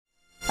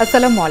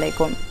আসসালামু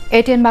আলাইকুম।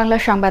 ATN বাংলা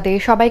সংবাদে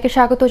সবাইকে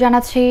স্বাগত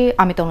জানাচ্ছি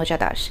আমি তনুজা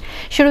দাস।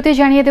 শুরুতে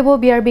জানিয়ে দেব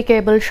বিআরবি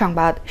কেবল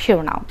সংবাদ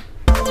শিরোনাম।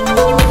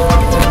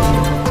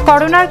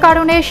 করোনার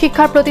কারণে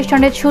শিক্ষা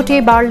প্রতিষ্ঠানের ছুটি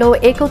বাড়ল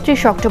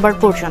 31 অক্টোবর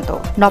পর্যন্ত।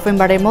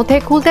 নভেম্বরের মধ্যে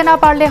খুলতে না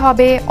পারলে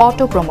হবে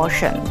অটো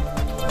প্রমোশন।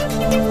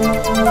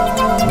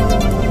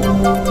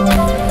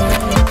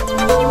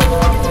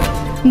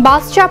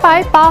 বাস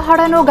চাপায় পা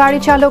হারানো গাড়ি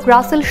চালক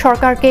রাসেল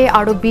সরকারকে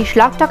আরও 20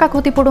 লাখ টাকা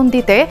ক্ষতিপূরণ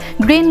দিতে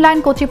গ্রিন লাইন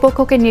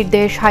কর্তৃপক্ষকে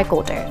নির্দেশ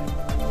হাইকোর্টের।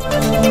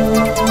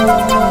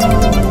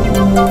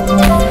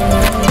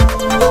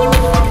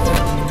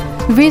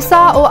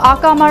 ভিসা ও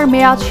আকামার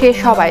মেয়াদ শেষ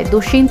হওয়ায়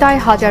দুশ্চিন্তায়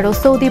হাজারো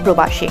সৌদি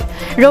প্রবাসী।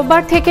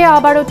 রোববার থেকে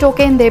আবারও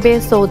টোকেন দেবে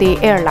সৌদি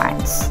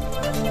এয়ারলাইন্স।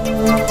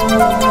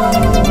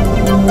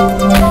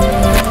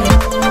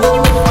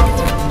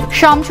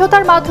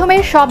 সমঝোতার মাধ্যমে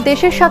সব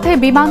দেশের সাথে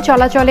বিমান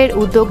চলাচলের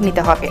উদ্যোগ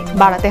নিতে হবে,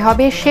 বাড়াতে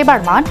হবে সেবার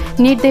মান,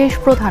 নির্দেশ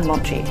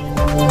প্রধানমন্ত্রী।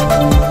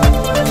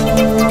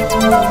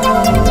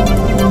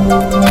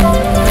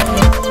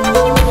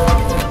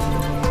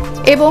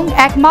 এবং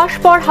 1 মাস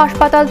পর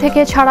হাসপাতাল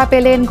থেকে ছাড়া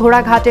পেলেন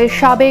ঘোড়াঘাটের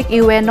সাবেক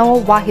ইউএনও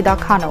ওয়াহিদা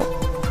খানও।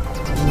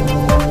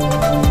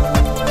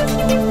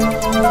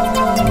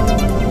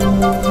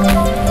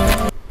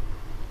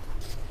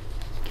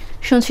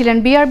 শুনছিলেন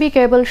বিআরবি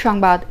কেবল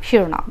সংবাদ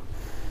শিরোনাম।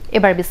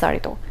 এবার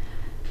বিস্তারিত।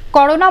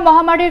 করোনা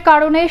মহামারীর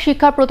কারণে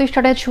শিক্ষা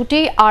প্রতিষ্ঠানের ছুটি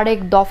আরেক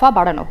দফা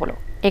বাড়ানো হলো।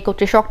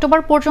 31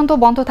 অক্টোবর পর্যন্ত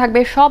বন্ধ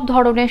থাকবে সব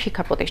ধরনের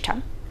শিক্ষা প্রতিষ্ঠান।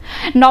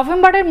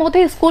 নভেম্বরের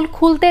মধ্যে স্কুল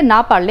খুলতে না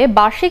পারলে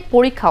বার্ষিক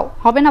পরীক্ষাও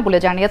হবে না বলে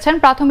জানিয়েছেন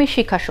প্রাথমিক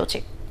শিক্ষা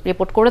সচিব।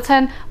 রিপোর্ট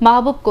করেছেন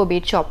মাহবুব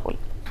কবির চপল।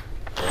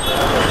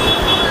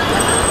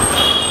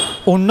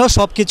 অন্য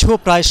সবকিছু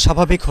প্রায়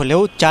স্বাভাবিক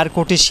হলেও 4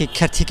 কোটি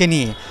শিক্ষার্থীকে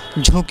নিয়ে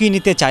ঝুঁকি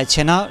নিতে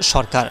চাইছে না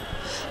সরকার।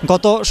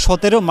 গত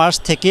 17 মার্চ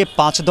থেকে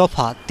 5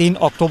 দফা 3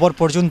 অক্টোবর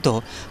পর্যন্ত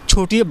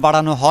ছুটি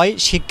বাড়ানো হয়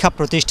শিক্ষা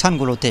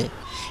প্রতিষ্ঠানগুলোতে।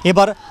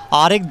 এবার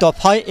আরেক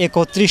দফায়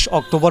 31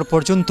 অক্টোবর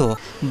পর্যন্ত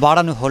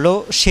বাড়ানো হলো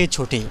সেই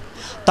ছুটি।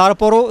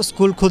 তারপরও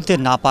স্কুল খুলতে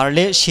না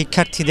পারলে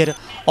শিক্ষার্থীদের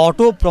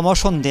অটো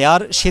প্রমোশন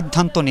দেওয়ার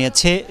সিদ্ধান্ত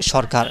নিয়েছে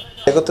সরকার।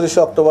 31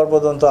 অক্টোবর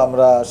পর্যন্ত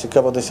আমরা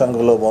শিক্ষা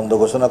প্রতিষ্ঠানগুলো বন্ধ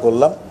ঘোষণা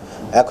করলাম।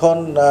 এখন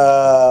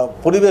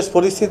পরিবেশ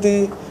পরিস্থিতি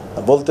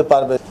বলতে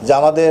পারবে যে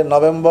আমাদের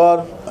নভেম্বর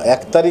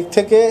 1 তারিখ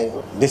থেকে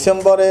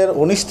ডিসেম্বরের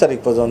 19 তারিখ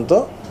পর্যন্ত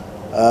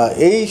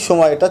এই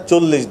সময়টা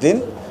 40 দিন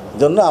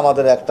জন্য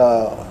আমাদের একটা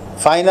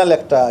ফাইনাল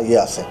একটা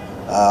আছে,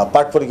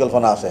 পাঠ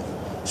পরিকল্পনা আছে,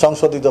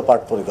 সংশোধিত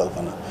পাঠ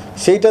পরিকল্পনা।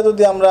 সেইটা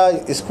যদি আমরা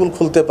স্কুল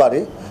খুলতে পারি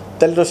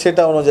তাহলে তো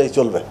সেটা অনুযায়ী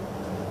চলবে,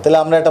 তাহলে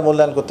আমরা এটা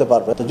মূল্যায়ন করতে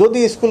পারবো। তো যদি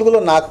স্কুলগুলো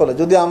না খোলে,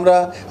 যদি আমরা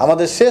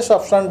আমাদের শেষ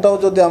অপশানটাও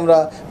যদি আমরা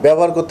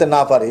ব্যবহার করতে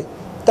না পারি,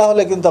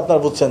 তাহলে কিন্তু আপনারা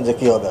বুঝছেন যে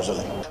কী হবে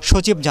আসলে।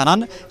 সচিব জানান,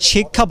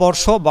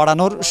 শিক্ষাবর্ষ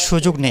বাড়ানোর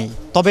সুযোগ নেই,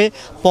 তবে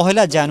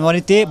 1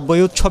 জানুয়ারিতে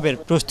বই উৎসবের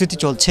প্রস্তুতি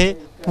চলছে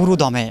পুরো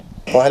দমে।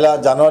 1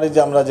 জানুয়ারি যে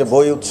আমরা যে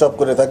বই উৎসব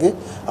করে থাকি,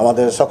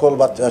 আমাদের সকল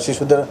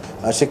শিশুদের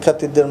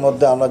শিক্ষার্থীদের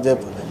মধ্যে আমরা যে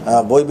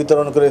বই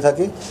বিতরণ করে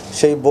থাকি,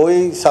 সেই বই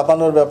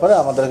ছাপানোর ব্যাপারে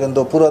আমাদের কিন্তু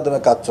পুরো দমে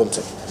কাজ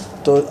চলছে।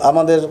 তো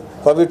আমাদের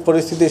কোভিড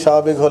পরিস্থিতি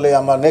স্বাভাবিক হলে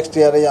আমরা নেক্সট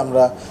ইয়ারেই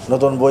আমরা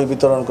নতুন বই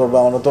বিতরণ করবো,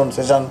 আমার নতুন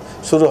সেশন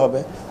শুরু হবে।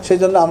 সেই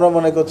জন্য আমরা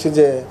মনে করছি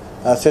যে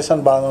সেশন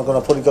বাড়ানোর কোনো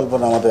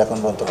পরিকল্পনা আমাদের এখন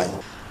পর্যন্ত নাই।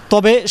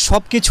 তবে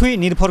সব কিছুই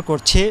নির্ভর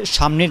করছে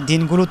সামনের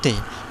দিনগুলোতে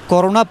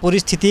করোনা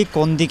পরিস্থিতি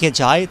কোন দিকে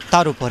যায়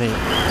তার উপরে।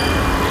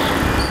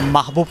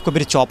 মাহবুব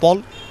কবির চপল,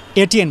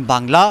 ATN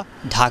Bangla,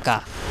 Dhaka.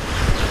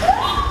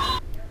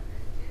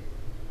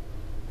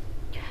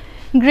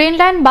 Green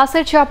line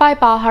বাসের চাপায়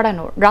পা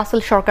হারানোর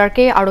রাসেল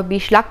সরকারকে আরও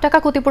 20 লাখ টাকা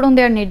ক্ষতিপূরণ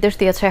দেওয়ার নির্দেশ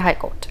দিয়েছে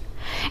হাইকোর্ট।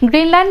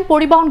 গ্রিন লাইন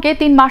পরিবহনকে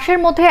 3 মাসের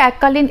মধ্যে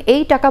এককালীন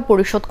এই টাকা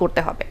পরিশোধ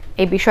করতে হবে।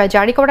 এই বিষয়ে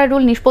জারি করা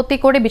রুল নিষ্পত্তি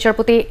করে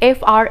বিচারপতি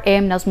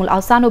FRM নাজমুল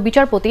আহসান ও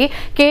বিচারপতি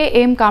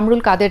KM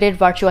কামরুল কাদেরের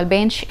ভার্চুয়াল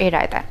বেঞ্চ এ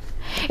রায় দেন।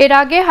 এর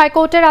আগে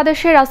হাইকোর্টের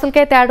আদেশে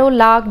রাসেলকে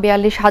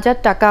 13,42,000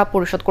 টাকা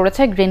পরিশোধ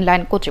করেছে গ্রিন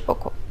লাইন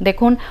কর্তৃপক্ষ।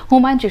 দেখুন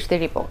হুমায়ুন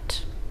চিশতির রিপোর্ট।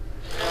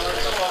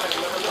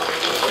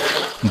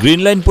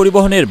 গ্রিন লাইন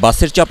পরিবহনের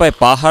বাসের চাপায়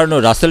পা হারানো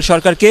রাসেল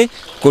সরকারকে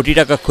কোটি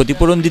টাকা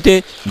ক্ষতিপূরণ দিতে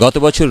গত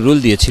বছর রুল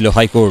দিয়েছিল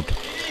হাইকোর্ট।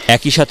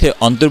 একই সাথে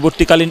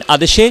অন্তর্বর্তীকালীন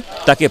আদেশে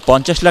তাকে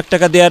 50 লাখ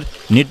টাকা দেওয়ার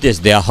নির্দেশ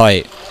দেওয়া হয়।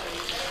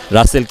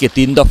 রাসেলকে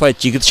 3 দফায়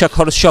চিকিৎসা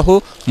খরচ সহ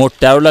মোট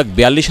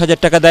 13,42,000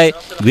 টাকা দেয়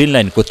গ্রিন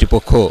লাইন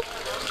কর্তৃপক্ষ।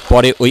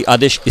 পরে ওই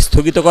আদেশ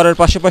স্থগিত করার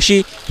পাশাপাশি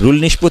রুল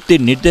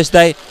নিষ্পত্তির নির্দেশ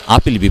দেয়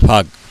আপিল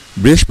বিভাগ।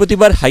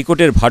 বৃহস্পতিবার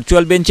হাইকোর্টের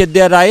ভার্চুয়াল বেঞ্চের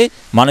দেয়া রায়ে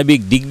মানবিক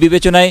দিক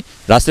বিবেচনায়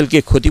রাসেলকে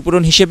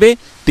ক্ষতিপূরণ হিসেবে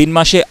 3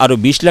 মাসে আরও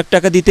 20 লাখ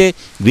টাকা দিতে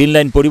গ্রিন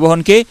লাইন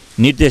পরিবহনকে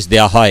নির্দেশ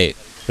দেওয়া হয়।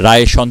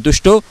 রায়ে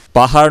সন্তুষ্ট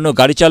পা হারানো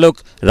গাড়ি চালক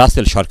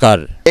রাসেল সরকার।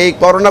 এই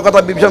করোনা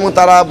কথা বিবেচনা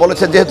তারা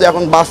বলেছে, যেহেতু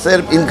এখন বাসের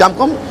ইনকাম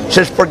কম,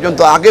 শেষ পর্যন্ত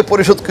আগে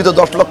পরিশোধকৃত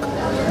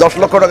 10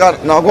 লক্ষ টাকা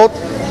নগদ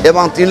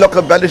এবং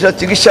 3,42,000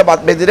 চিকিৎসা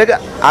বেঁধে রেখে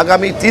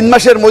আগামী 3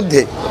 মাসের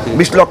মধ্যে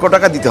 20 লক্ষ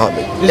টাকা দিতে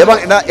হবে এবং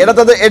এটা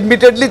তাদের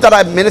অ্যাডমিটেডলি তারা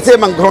মেনেছে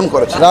এবং গ্রহণ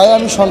করেছে। রায়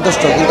আমি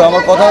সন্তুষ্ট, কিন্তু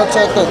আমার কথা হচ্ছে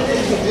একটা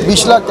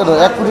 20 লাখ কেন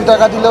 1 কোটি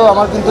টাকা দিলেও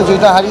আমার কিন্তু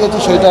যেটা হারিয়েছি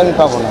সেটা আমি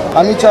পাবো না।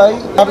 আমি চাই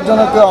তার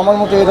জন্য কেউ আমার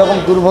মতো এরকম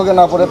দুর্ভোগে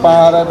না পড়ে পা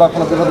হারায় বা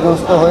কোনো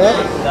বিপদগ্রস্ত হয়ে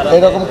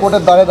এরকম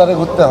কোর্টের দ্বারে দ্বারে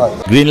ঘুরতে হয়।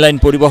 গ্রিন লাইন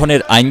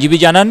পরিবহনের আইনজীবী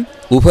জানান,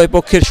 উভয়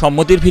পক্ষের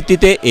সম্মতির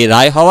ভিত্তিতে এ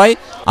রায় হওয়ায়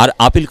আর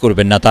আপিল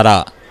করবেন না তারা।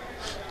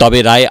 তবে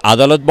রায়ে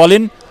আদালত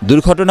বলেন,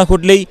 দুর্ঘটনা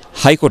ঘটলেই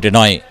হাইকোর্টে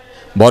নয়,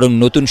 বরং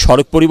নতুন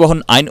সড়ক পরিবহন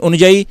আইন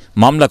অনুযায়ী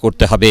মামলা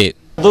করতে হবে।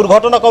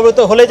 দুর্ঘটনা কবলিত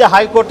হলে যে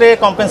হাইকোর্টে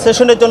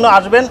কম্পেনসেশনের জন্য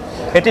আসবেন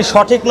এটি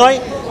সঠিক নয়,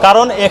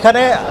 কারণ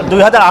এখানে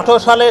 2018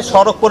 সালে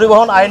সড়ক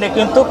পরিবহন আইনে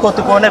কিন্তু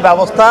ক্ষতিপূরণের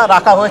ব্যবস্থা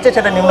রাখা হয়েছে,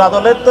 সেটা নিম্ন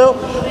আদালতেও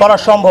করা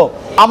সম্ভব।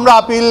 আমরা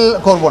আপিল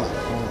করব না,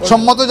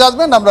 সম্মত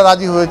জাজমেন্ট আমরা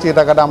রাজি হয়েছি, এই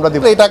টাকাটা আমরা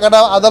দিব। এই টাকাটা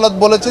আদালত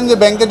বলেছেন যে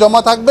ব্যাংকে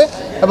জমা থাকবে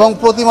এবং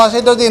প্রতি মাসে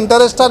এটা যে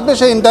ইন্টারেস্ট আসবে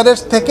সেই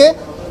ইন্টারেস্ট থেকে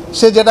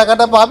সে যে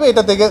টাকাটা পাবে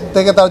এটা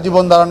থেকে তার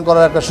জীবন ধারণ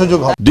করার একটা সুযোগ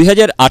হবে।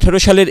 2018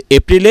 সালের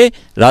এপ্রিলে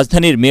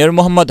রাজধানীর মেয়র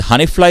মোহাম্মদ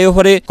হানিফ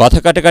ফ্লাইওভারে কথা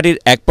কাটাকাটির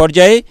এক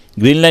পর্যায়ে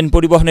গ্রিন লাইন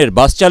পরিবহনের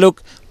বাস চালক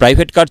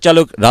প্রাইভেট কার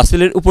চালক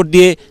রাসেলের উপর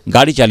দিয়ে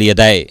গাড়ি চালিয়ে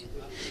দেয়।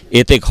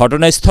 এতে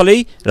ঘটনাস্থলেই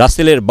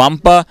রাসেলের বাম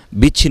পা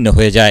বিচ্ছিন্ন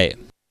হয়ে যায়।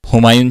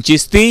 হুমায়ুন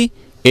চিস্তি,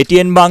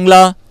 ATN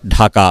বাংলা,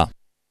 ঢাকা।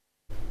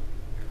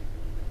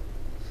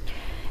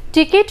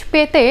 টিকিট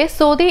পেতে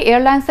সৌদি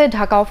এয়ারলাইন্সের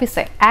ঢাকা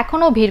অফিসে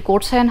এখনও ভিড়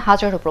করছেন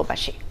হাজারো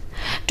প্রবাসী।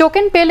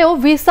 টোকেন পেলেও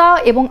ভিসা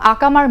এবং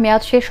আকামার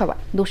মেয়াদ শেষ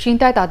হওয়ায়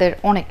দুশ্চিন্তায় তাদের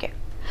অনেকে।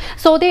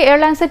 সৌদি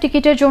এয়ারলাইন্সের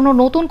টিকিটের জন্য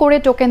নতুন করে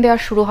টোকেন দেওয়া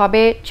শুরু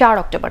হবে 4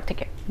 অক্টোবর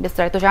থেকে।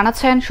 বিস্তারিত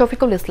জানাচ্ছেন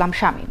শফিকুল ইসলাম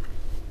শামীম।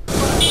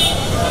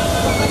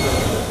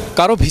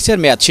 কারো ভিসার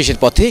মেয়াদ শেষের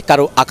পথে,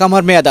 কারো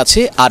আকামার মেয়াদ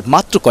আছে আর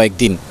মাত্র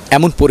কয়েকদিন।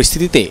 এমন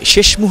পরিস্থিতিতে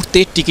শেষ মুহূর্তে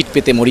টিকিট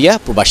পেতে মরিয়া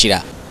প্রবাসীরা।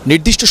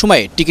 নির্দিষ্ট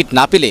সময়ে টিকিট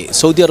না পেলে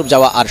সৌদি আরব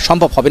যাওয়া আর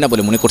সম্ভব হবে না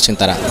বলে মনে করছেন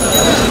তারা।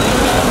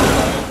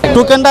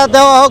 টোকেনটা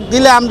দেওয়া হোক,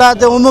 দিলে আমরা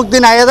যে অমুক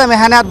দিন আইয়া যাম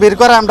এখানে আর বের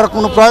করার আমরা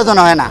কোনো প্রয়োজন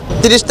হয় না।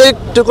 30 তারিখ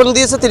টোকেন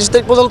দিয়েছে, 30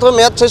 তারিখ পর্যন্ত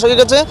মেয়াদ শেষ হয়ে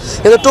গেছে,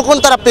 কিন্তু টোকেন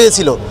তারা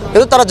পেয়েছিল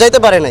কিন্তু তারা যাইতে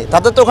পারে নাই।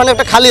 তাদের তো ওখানে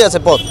একটা খালি আছে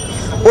পথ,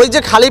 ওই যে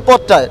খালি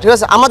পথটা ঠিক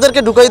আছে আমাদেরকে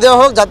ঢুকাই দেওয়া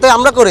হোক, যাতে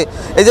আমরা করে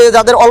এই যে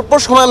যাদের অল্প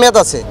সময় মেয়াদ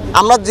আছে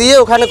আমরা দিয়ে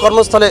ওখানে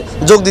কর্মস্থলে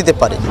যোগ দিতে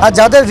পারি। আর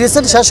যাদের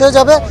রিসেন্ট শেষ হয়ে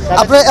যাবে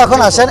আপনি এখন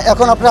আসেন,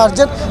 এখন আপনি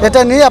আর্জেন্ট এটা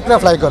নিয়ে আপনি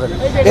ফ্লাই করেন।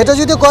 এটা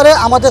যদি করে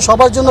আমাদের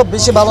সবার জন্য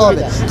বেশি ভালো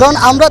হবে, কারণ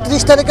আমরা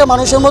 30 তারিখে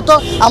মানুষের মতো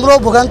আমরাও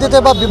ভোগান্তিতে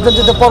বা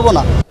বিভ্রান্তিতে পড়বো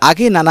না।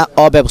 আগে নানা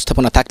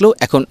অব্যবস্থাপনা থাকলেও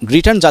এখন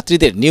রিটার্ন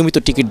যাত্রীদের নিয়মিত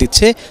টিকিট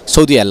দিচ্ছে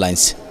সৌদি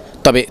এয়ারলাইন্স।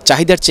 তবে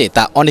চাহিদার চেয়ে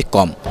তা অনেক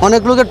কম।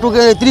 অনেক লোকের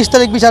টোকেন 30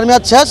 তারিখ ভিসার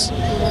মেয়াদ শেষ,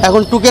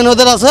 এখন টোকেন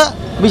ওদের আছে,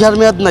 ভিসার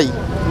মেয়াদ নাই,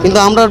 কিন্তু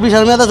আমরা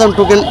ভিসার মেয়াদ আছে,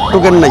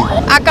 টোকেন নাই।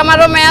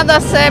 আকামারও মেয়াদ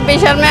আছে,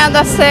 ভিসার মেয়াদ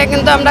আছে,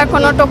 কিন্তু আমরা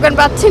কোনো টোকেন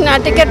পাচ্ছি না,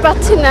 টিকিট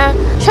পাচ্ছি না।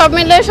 সব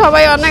মিলে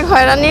সবাই অনেক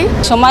হয়রানি।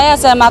 সময়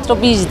আছে মাত্র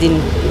 20 দিন।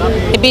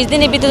 এই 20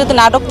 দিনের ভিতরে যদি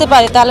না ঢুকতে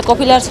পারে তাহলে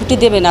কপিলার ছুটি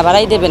দেবে না,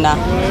 বাড়াই দেবে না।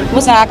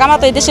 বুঝছেন, আকামা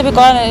তো এই দেশে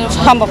করা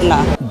সম্ভব না।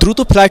 দ্রুত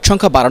ফ্লাইট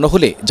সংখ্যা বাড়ানো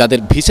হলে যাদের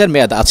ভিসার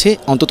মেয়াদ আছে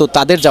অন্তত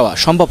তাদের যাওয়া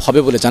সম্ভব হবে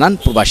বলে জানান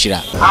প্রবাসীরা।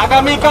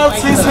 আগামীকাল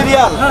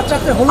সিরিয়াল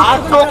আর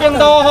টোকেন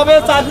দেওয়া হবে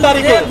 4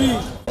 তারিখে।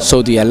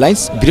 সৌদি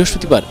এয়ারলাইন্স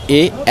বৃহস্পতিবার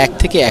A 1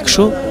 থেকে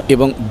 100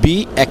 এবং B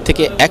 1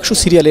 থেকে 100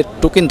 সিরিয়ালের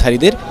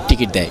টোকেনধারীদের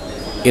টিকিট দেয়।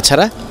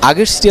 এছাড়া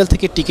আগের সিরিয়াল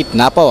থেকে টিকিট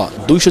না পাওয়া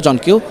 200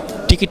 জনকেও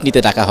টিকিট নিতে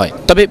ডাকা হয়।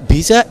 তবে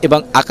ভিসা এবং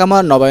আকামা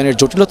নবায়নের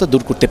জটিলতা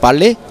দূর করতে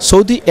পারলে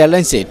সৌদি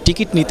এয়ারলাইন্সে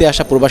টিকিট নিতে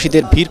আসা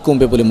প্রবাসীদের ভিড়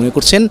কমবে বলে মনে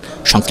করছেন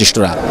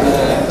সংশ্লিষ্টরা।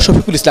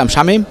 শফিকুল ইসলাম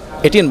শামীম,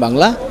 ATN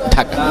বাংলা,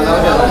 ঢাকা।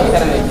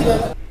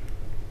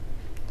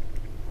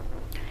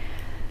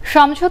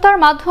 সমঝোতার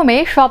মাধ্যমে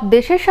সব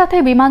দেশের সাথে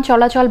বিমান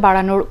চলাচল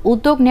বাড়ানোর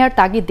উদ্যোগ নেয়ার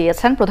তাগিদ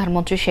দিয়েছেন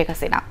প্রধানমন্ত্রী শেখ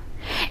হাসিনা।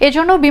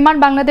 এজন্য বিমান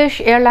বাংলাদেশ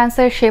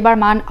এয়ারলাইন্সের সেবার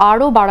মান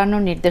আরও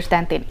বাড়ানোর নির্দেশ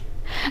দেন তিনি।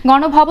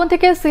 গণভবন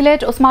থেকে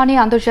সিলেট ওসমানী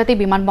আন্তর্জাতিক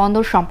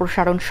বিমানবন্দর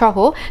সম্প্রসারণ সহ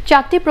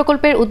 4টি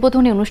প্রকল্পের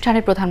উদ্বোধনী অনুষ্ঠানে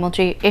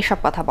প্রধানমন্ত্রী এসব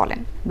কথা বলেন।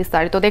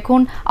 বিস্তারিত দেখুন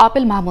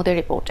আপিল মাহমুদের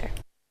রিপোর্টে।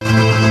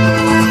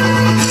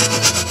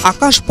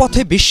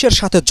 আকাশপথে বিশ্বের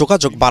সাথে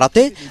যোগাযোগ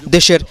বাড়াতে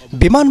দেশের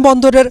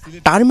বিমানবন্দরের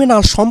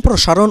টার্মিনাল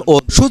সম্প্রসারণ ও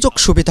সুযোগ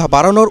সুবিধা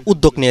বাড়ানোর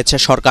উদ্যোগ নিয়েছে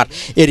সরকার।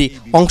 এরই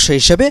অংশ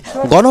হিসেবে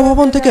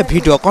গণভবন থেকে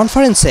ভিডিও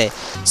কনফারেন্সে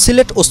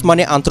সিলেট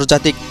ওসমানী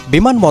আন্তর্জাতিক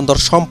বিমানবন্দর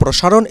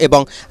সম্প্রসারণ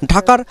এবং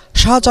ঢাকার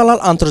শাহজালাল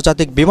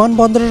আন্তর্জাতিক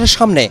বিমানবন্দরের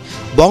সামনে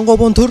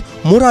বঙ্গবন্ধুর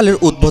মুরালের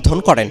উদ্বোধন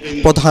করেন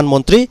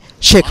প্রধানমন্ত্রী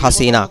শেখ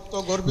হাসিনা।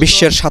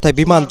 বিশ্বের সাথে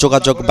বিমান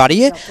যোগাযোগ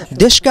বাড়িয়ে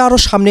দেশকে আরও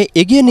সামনে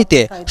এগিয়ে নিতে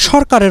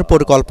সরকারের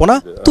পরিকল্পনা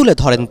তুলে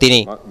ধরেন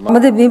তিনি।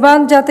 আমাদের বিমান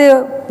যাতে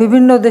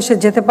বিভিন্ন দেশে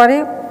যেতে পারে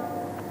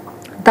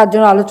তার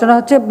জন্য আলোচনা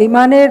হচ্ছে।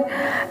 বিমানের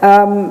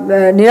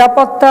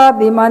নিরাপত্তা,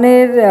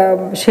 বিমানের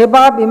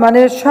সেবা,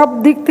 বিমানের সব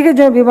দিক থেকে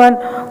যেন বিমান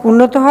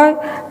উন্নত হয়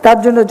তার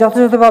জন্য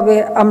যথাযথভাবে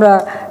আমরা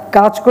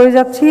কাজ করে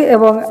যাচ্ছি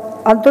এবং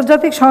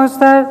আন্তর্জাতিক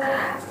সংস্থার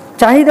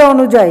চাহিদা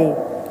অনুযায়ী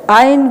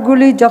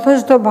আইনগুলি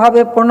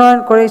যথাযথভাবে প্রণয়ন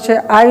করে সে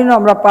আইনও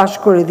আমরা পাশ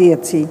করে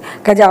দিয়েছি।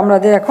 কাজে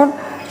আমাদের এখন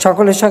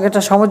সকলের সঙ্গে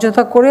একটা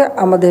সমঝোতা করে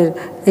আমাদের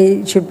এই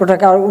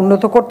শিল্পটাকে আরও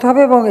উন্নত করতে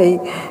হবে এবং এই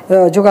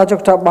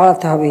যোগাযোগটা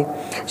বাড়াতে হবে।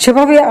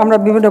 সেভাবে আমরা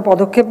বিভিন্ন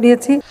পদক্ষেপ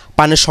নিয়েছি।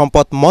 পানি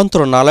সম্পদ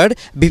মন্ত্রণালয়ের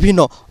বিভিন্ন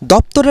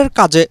দপ্তরের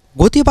কাজে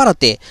গতি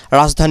বাড়াতে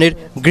রাজধানীর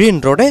গ্রিন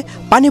রোডে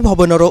পানি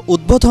ভবনেরও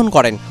উদ্বোধন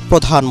করেন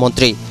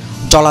প্রধানমন্ত্রী।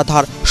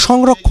 জলাধার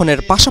সংরক্ষণের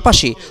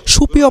পাশাপাশি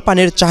সুপেয়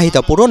পানির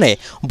চাহিদা পূরণে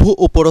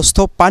ভূ-উপরস্থ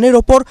পানির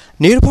ওপর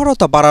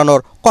নির্ভরতা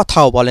বাড়ানোর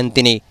কথাও বলেন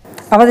তিনি।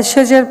 আমাদের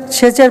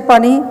সেচের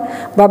পানি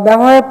বা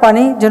ব্যবহারের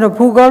পানি যেন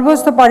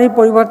ভূগর্ভস্থ পানির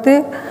পরিবর্তে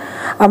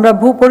আমরা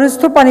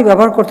ভূপরিস্থ পানি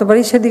ব্যবহার করতে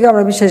পারি, সেদিকে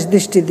আমরা বিশেষ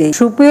দৃষ্টি দিই।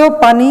 সুপেয়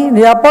পানি,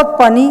 নিরাপদ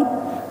পানি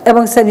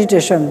এবং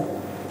স্যানিটেশন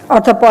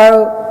অর্থাৎ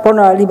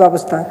প্রণালী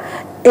ব্যবস্থা,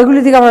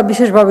 এগুলির দিকে আমরা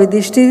বিশেষভাবে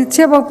দৃষ্টি দিচ্ছি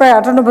এবং প্রায়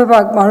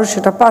 ৯৮% মানুষ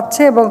সেটা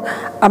পাচ্ছে এবং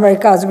আমরা এই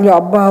কাজগুলো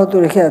অব্যাহত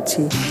রেখে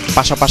আছি।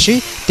 পাশাপাশি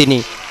তিনি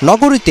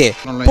নগরীতে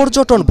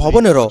পর্যটন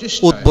ভবনেরও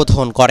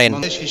উদ্বোধন করেন।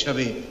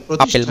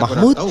 Apple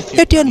Mahmud,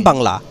 ATN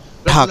Bangla,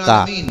 Dhaka.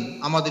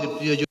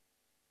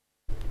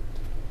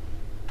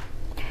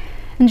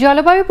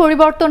 জলবায়ু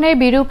পরিবর্তনের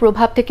বিরূপ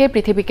প্রভাব থেকে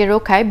পৃথিবীকে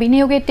রক্ষায়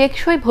বিনিয়োগের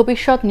টেকসই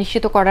ভবিষ্যৎ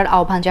নিশ্চিত করার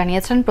আহ্বান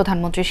জানিয়েছেন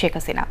প্রধানমন্ত্রী শেখ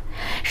হাসিনা।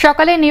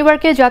 সকালে নিউ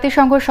ইয়র্কে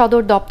জাতিসংঘ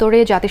সদর দপ্তরে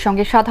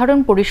জাতিসংঘের সাধারণ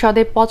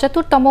পরিষদের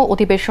 ৭৫তম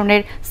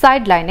অধিবেশনের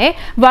সাইডলাইনে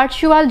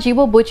ভার্চুয়াল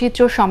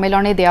জীববৈচিত্র্য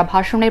সম্মেলনে দেয়া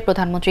ভাষণে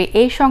প্রধানমন্ত্রী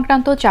এই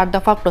সংক্রান্ত ৪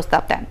 দফা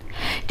প্রস্তাব দেন।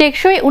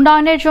 টেকসই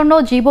উন্নয়নের জন্য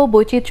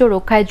জীববৈচিত্র্য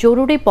রক্ষায়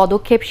জরুরি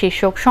পদক্ষেপ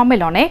শীর্ষক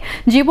সম্মেলনে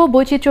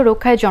জীববৈচিত্র্য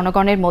রক্ষায়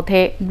জনগণের মধ্যে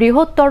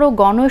বৃহত্তর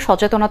গণ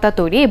সচেতনতা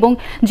তৈরি এবং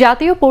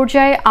জাতীয়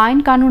পর্যায়ে আইন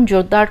কানুন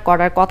জোরদার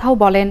করার কথাও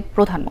বলেন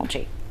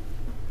প্রধানমন্ত্রী।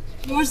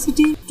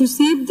 To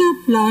save the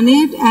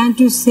planet and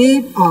to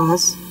save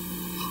us,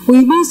 we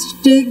must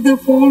take the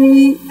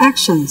following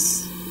actions.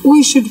 We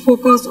should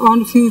focus on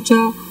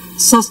future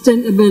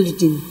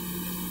sustainability.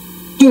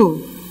 2.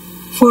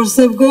 For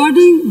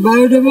safeguarding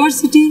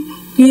biodiversity,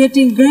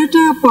 creating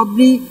greater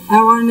public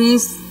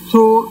awareness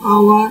through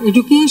our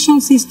education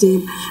system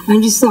and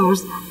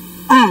research,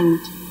 and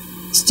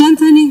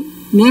strengthening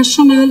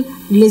national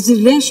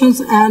legislations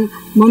and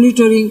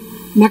monitoring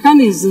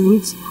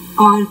mechanisms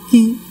are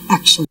key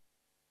actions.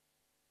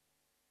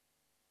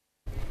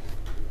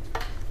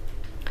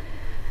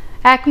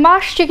 এক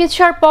মাস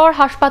চিকিৎসার পর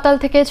হাসপাতাল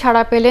থেকে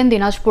ছাড়া পেলেন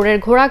দিনাজপুরের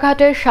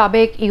ঘোড়াঘাটের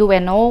সাবেক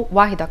UNO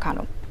Waheeda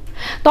Khanam.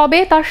 তবে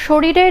তার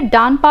শরীরের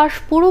ডান পাশ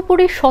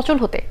পুরোপুরি সচল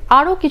হতে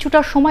আরও কিছুটা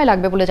সময়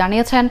লাগবে বলে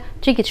জানিয়েছেন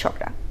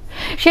চিকিৎসকরা।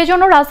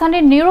 সেজন্য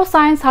রাজধানীর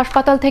নিউরোসায়েন্স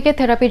হাসপাতাল থেকে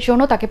থেরাপির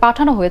জন্য তাকে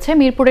পাঠানো হয়েছে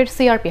মিরপুরের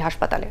সিআরপি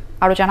হাসপাতালে।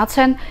 আরও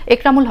জানাচ্ছেন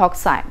একরামুল হক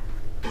সায়েম।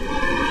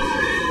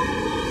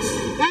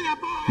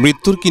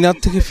 মৃত্যুর কিনার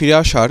থেকে ফিরে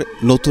আসার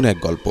নতুন এক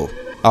গল্প,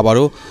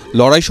 আবারও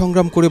লড়াই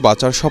সংগ্রাম করে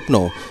বাঁচার স্বপ্ন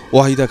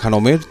ওয়াহিদা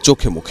খানমের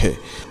চোখে মুখে।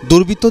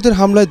 দুর্বৃত্তদের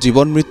হামলায়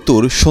জীবন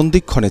মৃত্যুর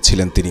সন্ধিক্ষণে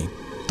ছিলেন তিনি।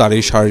 তার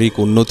এই শারীরিক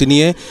উন্নতি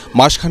নিয়ে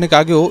মাসখানেক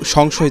আগেও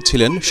সংশয়ে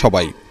ছিলেন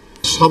সবাই।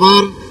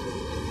 সবার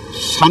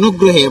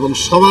সানুগ্রহে এবং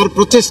সবার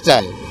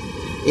প্রচেষ্টায়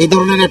এই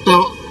ধরনের একটা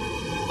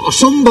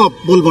অসম্ভব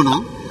বলবো না,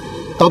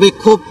 তবে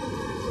খুব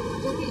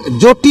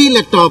জটিল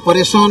একটা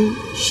অপারেশন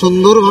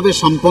সুন্দরভাবে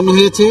সম্পন্ন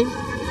হয়েছে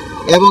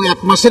এবং ১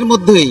 মাসের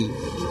মধ্যেই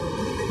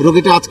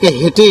রোগীটা আজকে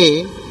হেঁটে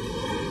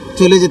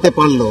চলে যেতে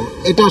পারলো।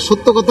 এটা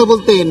সত্য কথা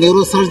বলতে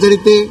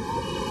নিউরোসার্জারিতে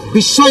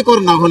বিস্ময়কর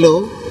না হলেও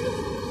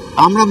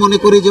আমরা মনে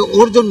করি যে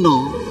ওর জন্য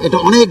এটা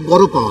অনেক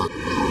বড় পাওয়া।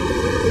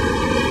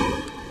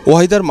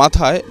 ওয়াহিদার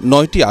মাথায়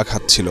 ৯টি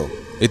আঘাত ছিল।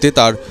 এতে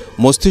তার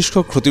মস্তিষ্ক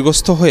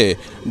ক্ষতিগ্রস্ত হয়ে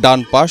ডান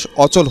পাশ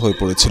অচল হয়ে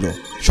পড়েছিল।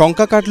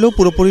 শঙ্কা কাটলেও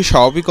পুরোপুরি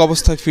স্বাভাবিক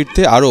অবস্থায়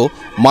ফিরতে আরও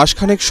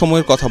মাসখানেক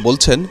সময়ের কথা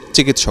বলছেন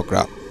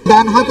চিকিৎসকরা।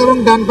 ডান হাত এবং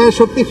ডান পায়ের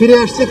শক্তি ফিরে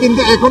আসছে,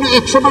 কিন্তু এখনো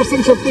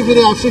 ১০০% শক্তি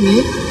ফিরে আসেনি,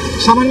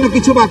 সামান্য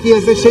কিছু বাকি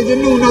আছে। সেই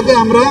জন্য ওনাকে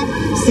আমরা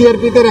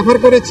সিআরপিতে রেফার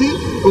করেছি,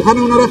 ওখানে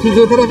ওনারা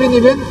ফিজিওথেরাপি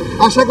নেবেন।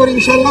 আশা করি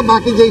ইনশাল্লাহ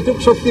বাকি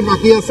যেইটুকু শক্তি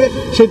বাকি আছে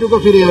সেটুকু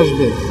ফিরে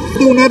আসবে।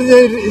 ওনার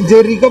যে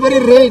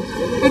রিকভারির রেট,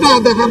 এটা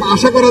দেখান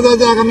আশা করা যায়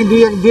যে আগামী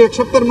 ২-১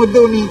 সপ্তাহের মধ্যে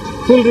উনি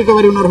ফুল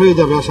রিকভারি ওনার হয়ে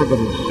যাবে আশা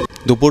করি।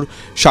 দুপুর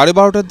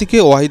 12:30টার দিকে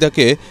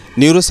ওয়াহিদাকে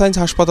নিউরোসায়েন্স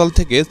হাসপাতাল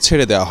থেকে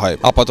ছেড়ে দেওয়া হয়।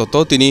 আপাতত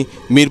তিনি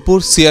মিরপুর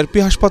সিআরপি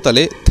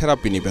হাসপাতালে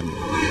থেরাপি নেবেন।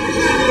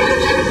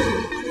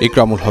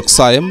 একরামুল হক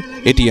সায়েম,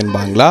 ATN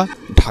বাংলা,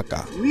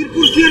 ঢাকা।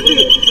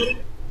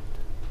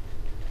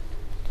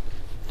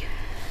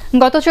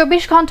 গত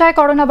 ২৪ ঘন্টায়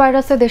করোনা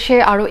ভাইরাসে দেশে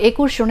আরও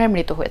 ২১ জনের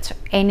মৃত্যু হয়েছে।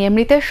 এই নিয়ে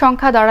মৃতের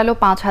সংখ্যা দাঁড়ালো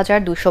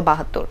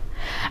 ৫,২৭২।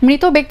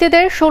 মৃত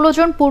ব্যক্তিদের ১৬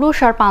 জন পুরুষ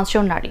আর ৫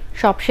 জন নারী।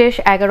 সবশেষ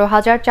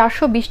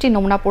 ১১,৪২০টি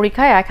নমুনা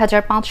পরীক্ষায়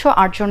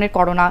 ১,৫০৮ জনের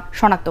করোনা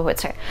শনাক্ত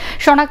হয়েছে।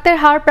 শনাক্তের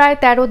হার প্রায়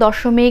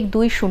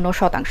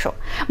 ১৩.২০%।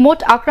 মোট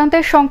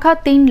আক্রান্তের সংখ্যা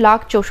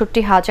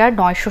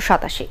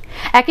 ৩,৬৪,৯৮৭।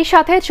 একই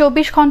সাথে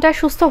 ২৪ ঘন্টায়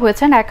সুস্থ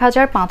হয়েছেন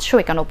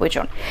 ১,৫৯১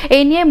 জন।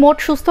 এই নিয়ে মোট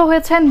সুস্থ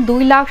হয়েছেন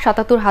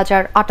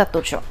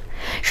 ২,৭৭,০৭৮ জন।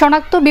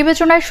 শনাক্ত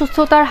বিবেচনায়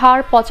সুস্থতার হার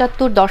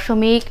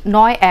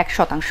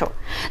 ৭৫.৯১%।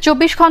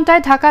 ২৪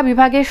 ঘন্টায় ঢাকা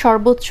বিভাগে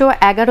সর্বোচ্চ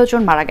 ১১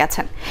 জন মারা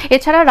গেছেন।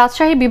 এছাড়া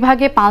রাজশাহী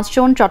বিভাগে ৫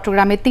 জন,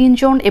 চট্টগ্রামে ৩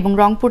 জন এবং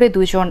রংপুরে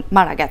 ২ জন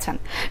মারা গেছেন।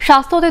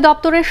 স্বাস্থ্য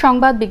অধিদপ্তরের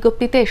সংবাদ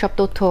বিজ্ঞপ্তিতে এসব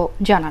তথ্য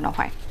জানানো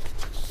হয়।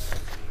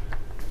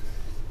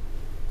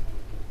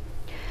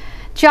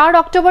 ৪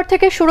 অক্টোবর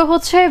থেকে শুরু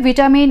হচ্ছে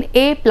ভিটামিন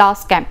A+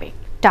 ক্যাম্পেইন।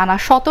 টানা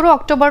 ১৭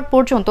 অক্টোবর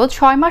পর্যন্ত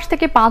 ৬ মাস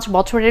থেকে ৫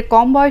 বছরের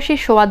কম বয়সী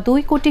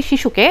 ২.২ কোটি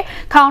শিশুকে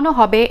খাওয়ানো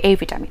হবে এই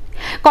ভিটামিন।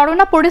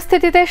 করোনা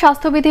পরিস্থিতিতে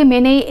স্বাস্থ্যবিধি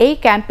মেনেই এই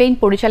ক্যাম্পেইন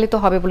পরিচালিত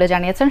হবে বলে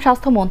জানিয়েছেন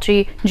স্বাস্থ্যমন্ত্রী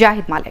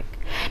জাহিদ মালেক।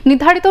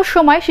 নির্ধারিত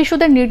সময়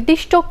শিশুদের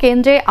নির্দিষ্ট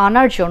কেন্দ্রে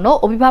আনার জন্য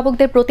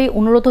অভিভাবকদের প্রতি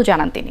অনুরোধও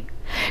জানান তিনি।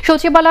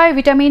 সচিবালয়ে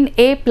ভিটামিন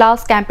A+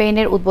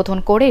 ক্যাম্পেইনের উদ্বোধন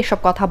করে এসব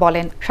কথা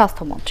বলেন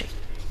স্বাস্থ্যমন্ত্রী।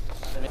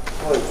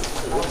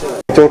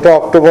 4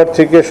 অক্টোবর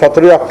থেকে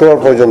 17 অক্টোবর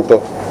পর্যন্ত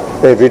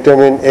এই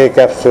ভিটামিন A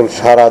ক্যাপসুল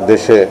সারা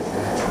দেশে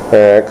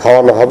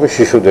খাওয়ানো হবে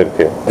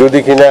শিশুদেরকে। যদি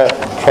কিনা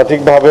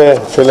সঠিকভাবে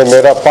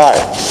ছেলেমেয়েরা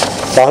পায়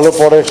তাহলে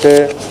পরে সে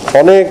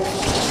অনেক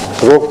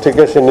রোগ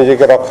থেকে সে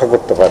নিজেকে রক্ষা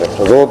করতে পারে,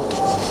 রোগ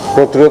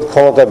প্রতিরোধ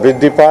ক্ষমতা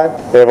বৃদ্ধি পায়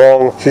এবং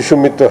শিশু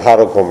মৃত্যুর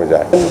হারও কমে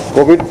যায়।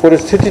 কোভিড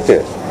পরিস্থিতিতে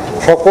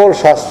সকল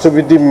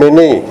স্বাস্থ্যবিধি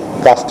মেনেই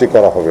কাজটি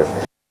করা হবে।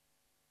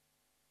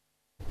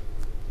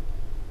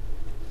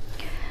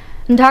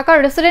 ঢাকার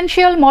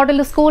রেসিডেন্সিয়াল মডেল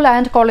স্কুল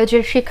অ্যান্ড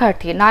কলেজের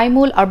শিক্ষার্থী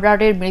নাইমুল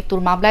আবরারের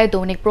মৃত্যুর মামলায়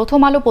দৈনিক প্রথম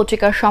আলো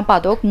পত্রিকার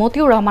সম্পাদক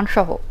মতিউর রহমান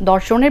সহ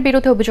 10 জনের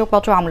বিরুদ্ধে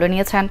অভিযোগপত্র আমলে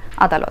নিয়েছেন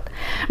আদালত।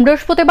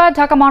 বৃহস্পতিবার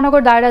ঢাকা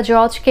মহানগর দায়রা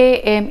জজ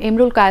KM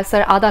ইমরুল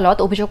কায়েসের আদালত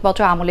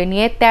অভিযোগপত্র আমলে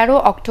নিয়ে 13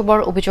 অক্টোবর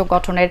অভিযোগ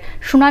গঠনের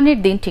শুনানির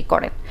দিন ঠিক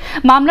করেন।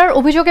 মামলার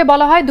অভিযোগে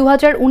বলা হয়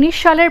 2019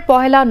 সালের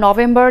 1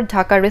 নভেম্বর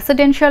ঢাকার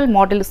residential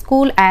model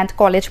school and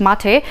college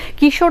মাঠে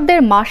কিশোরদের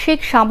মাসিক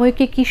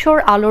সাময়িকী কিশোর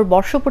আলোর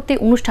বর্ষপূর্তি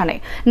অনুষ্ঠানে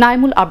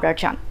নাইমুল আবরার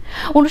যান।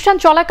 অনুষ্ঠান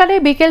চলাকালে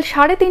বিকেল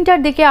 3:30টার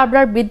দিকে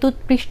আবরার বিদ্যুৎ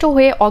পৃষ্ঠ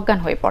হয়ে অজ্ঞান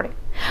হয়ে পড়ে।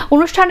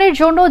 অনুষ্ঠানের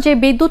জন্য যে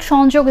বিদ্যুৎ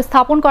সংযোগ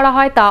স্থাপন করা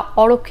হয় তা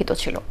অরক্ষিত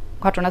ছিল।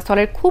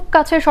 ঘটনাস্থলের খুব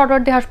কাছে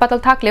সদরদি হাসপাতাল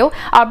থাকলেও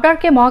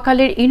আবরারকে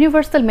মহাখালীর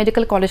ইউনিভার্সাল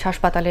মেডিকেল কলেজ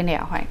হাসপাতালে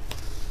নেওয়া হয়।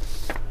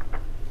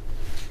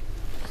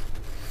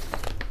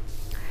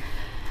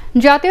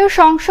 জাতীয়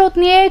সংসদ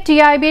নিয়ে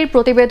টিআইবির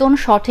প্রতিবেদন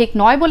সঠিক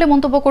নয় বলে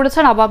মন্তব্য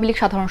করেছেন আওয়ামী লীগ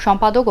সাধারণ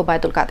সম্পাদক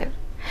ওবায়দুল কাদের।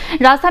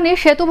 রাজধানীর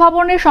সেতু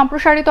ভবনের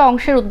সম্প্রসারিত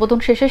অংশের উদ্বোধন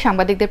শেষে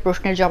সাংবাদিকদের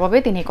প্রশ্নের জবাবে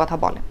তিনি কথা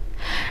বলেন।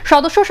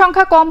 সদস্য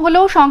সংখ্যা কম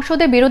হলেও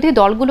সংসদে বিরোধী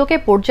দলগুলোকে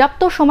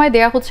পর্যাপ্ত সময়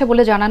দেয়া হচ্ছে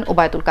বলে জানান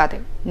ওবায়দুল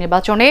কাদের।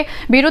 নির্বাচনে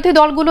বিরোধী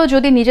দলগুলো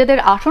যদি নিজেদের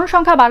আসন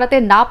সংখ্যা বাড়াতে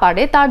না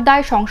পারে তার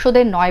দায়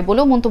সংসদের নয়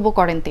বলেও মন্তব্য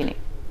করেন তিনি।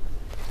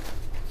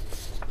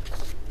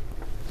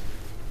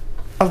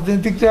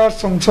 রাজনীতিকরা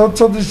সংসদ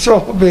সদস্য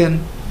হবেন,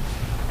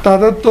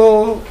 তাদের তো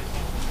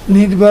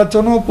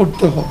নির্বাচনও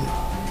করতে হবে।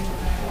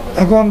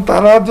 এখন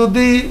তারা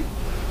যদি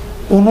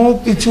কোনো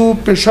কিছু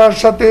পেশার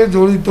সাথে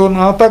জড়িত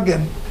না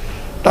থাকেন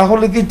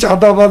তাহলে কি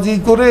চাঁদাবাজি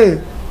করে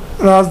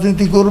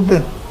রাজনীতি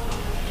করবেন?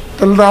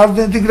 তাহলে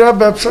রাজনীতিকরা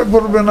ব্যবসা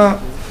করবে না,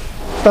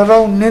 তারা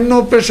অন্যান্য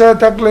পেশায়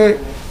থাকলে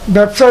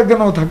ব্যবসায়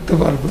কেন থাকতে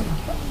পারবে না?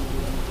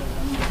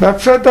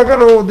 ব্যবসায়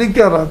থাকার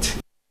অধিকার আছে।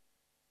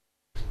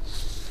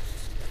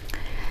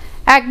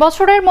 1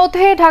 বছরের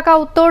মধ্যে ঢাকা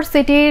উত্তর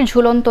সিটির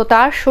ঝুলন্ত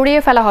তার সরিয়ে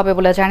ফেলা হবে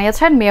বলে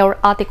জানিয়েছেন মেয়র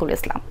আতিকুল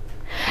ইসলাম।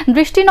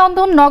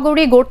 দৃষ্টিনন্দন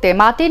নগরী গড়তে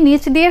মাটির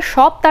নিচ দিয়ে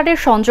সব তারের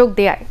সংযোগ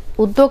দেয়ায়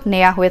উদ্যোগ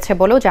নেওয়া হয়েছে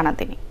বলেও জানান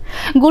তিনি।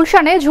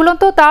 গুলশানে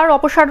ঝুলন্ত তার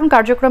অপসারণ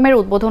কার্যক্রমের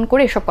উদ্বোধন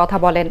করে এসব কথা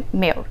বলেন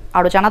মেয়র।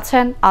 আরও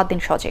জানাচ্ছেন আদিন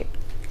সজীব।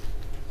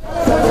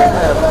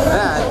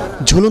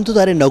 ঝুলন্ত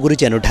তারের নগরী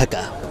যেন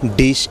ঢাকা।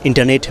 ডিশ,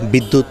 ইন্টারনেট,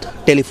 বিদ্যুৎ,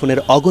 টেলিফোনের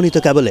অগণিত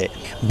কেবলে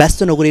ব্যস্ত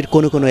নগরীর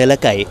কোনো কোনো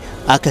এলাকায়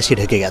আকাশে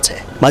ঢেকে গেছে।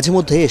 মাঝে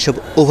মধ্যে এসব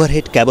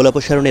ওভারহেড কেবল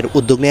অপসারণের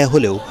উদ্যোগ নেওয়া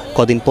হলেও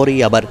কদিন পরেই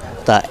আবার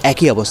তা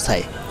একই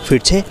অবস্থায়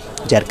ফিরছে,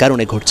 যার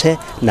কারণে ঘটছে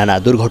নানা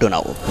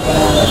দুর্ঘটনাও।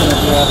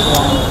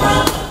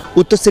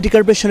 উত্তর সিটি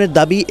কর্পোরেশনের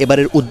দাবি,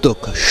 এবারের উদ্যোগ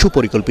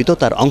সুপরিকল্পিত।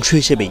 তার অংশ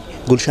হিসেবেই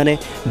গুলশানে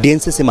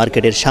ডিএনসিসি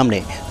মার্কেটের সামনে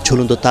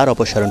ঝুলন্ত তার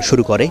অপসারণ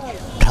শুরু করে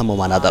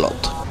ভ্রাম্যমাণ আদালত।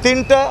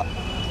 3টা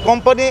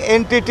কোম্পানি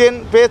ATN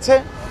পেয়েছে,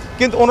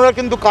 কিন্তু ওনারা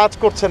কিন্তু কাজ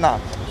করছে না।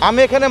 আমি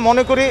এখানে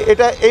মনে করি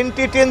এটা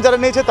ATN যারা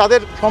নিয়েছে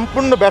তাদের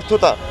সম্পূর্ণ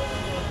ব্যর্থতা।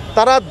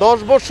 তারা 10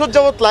 বছর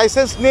যাবৎ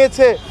লাইসেন্স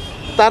নিয়েছে,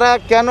 তারা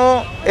কেন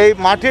এই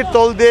মাটির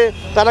তল দিয়ে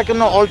তারা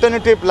কেন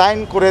অল্টারনেটিভ লাইন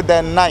করে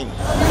দেন নাই?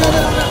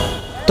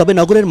 তবে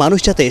নগরের মানুষ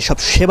যাতে সব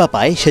সেবা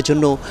পায়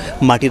সেজন্য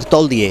মাটির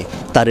তল দিয়ে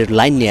তারের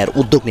লাইন নেয়ার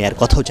উদ্যোগ নেয়ার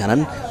কথাও জানান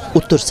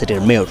উত্তর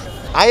সিটির মেয়র।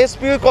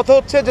 ISPর কথা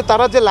হচ্ছে যে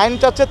তারা যে লাইন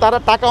চাচ্ছে তারা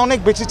টাকা অনেক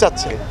বেশি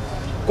চাচ্ছে,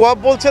 কোঅপ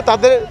বলছে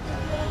তাদের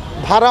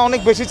ভাড়া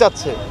অনেক বেশি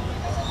চাচ্ছে।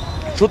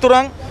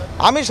 সুতরাং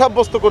আমি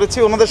সাব্যস্ত করেছি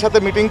ওনাদের সাথে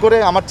মিটিং করে,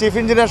 আমার চিফ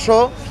ইঞ্জিনিয়ার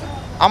সহ,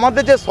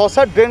 আমাদের যে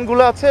সসার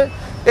ড্রেনগুলো আছে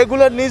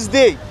এগুলোর নিচ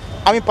দিয়েই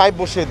আমি পাইপ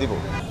বসিয়ে দিব।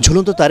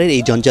 ঝুলন্ত তারের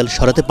এই জঞ্জাল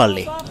সরাতে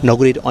পারলে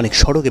নগরীর অনেক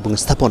সড়ক এবং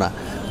স্থাপনা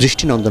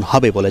দৃষ্টিনন্দন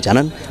হবে বলে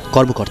জানান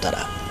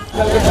কর্মকর্তারা।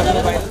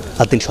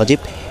 আদিন সজীব,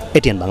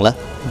 ATN বাংলা,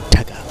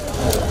 ঢাকা।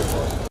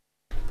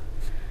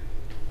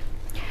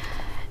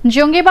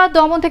 জঙ্গিবাদ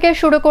দমন থেকে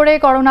শুরু করে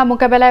করোনা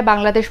মোকাবেলায়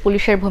বাংলাদেশ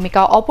পুলিশের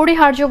ভূমিকা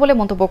অপরিহার্য বলে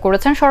মন্তব্য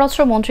করেছেন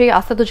স্বরাষ্ট্রমন্ত্রী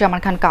আসাদুজ্জামান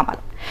খান কামাল।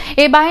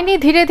 এই বাহিনী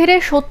ধীরে ধীরে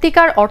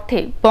সত্যিকার অর্থে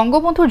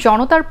বঙ্গবন্ধুর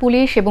জনতার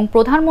পুলিশ এবং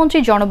প্রধানমন্ত্রী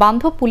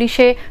জনবান্ধব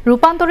পুলিশে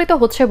রূপান্তরিত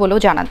হচ্ছে বলেও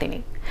জানান তিনি।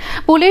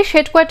 পুলিশ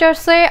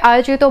হেডকোয়ার্টার্সে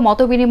আয়োজিত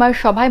মতবিনিময়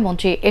সভায়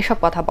মন্ত্রী এসব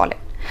কথা বলেন।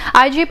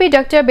 আইজিপি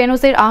ডক্টর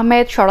বেনজির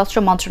আহমেদ, স্বরাষ্ট্র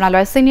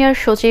মন্ত্রণালয়ের সিনিয়র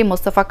সচিব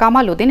মোস্তফা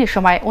কামাল উদ্দিন এ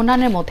সময়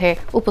অন্যান্যের মধ্যে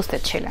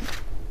উপস্থিত ছিলেন।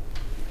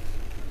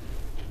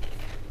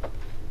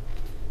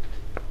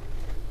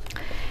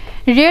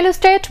 রিয়েল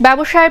এস্টেট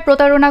ব্যবসায়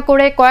প্রতারণা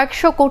করে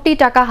কয়েকশো কোটি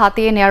টাকা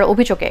হাতিয়ে নেওয়ার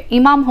অভিযোগে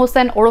ইমাম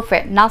হোসেন ওরফে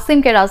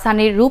নাসিমকে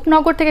রাজধানীর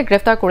রূপনগর থেকে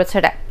গ্রেফতার করেছে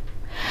র্যাব।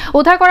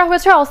 উদ্ধার করা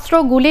হয়েছে অস্ত্র,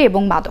 গুলি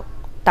এবং মাদক।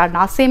 তার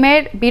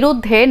নাসিমের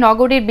বিরুদ্ধে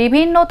নগরীর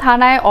বিভিন্ন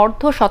থানায়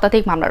অর্ধ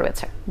শতাধিক মামলা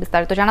রয়েছে।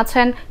 বিস্তারিত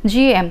জানাচ্ছেন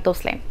GM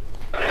তসলিম।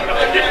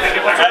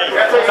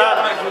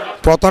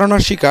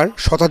 প্রতারণার শিকার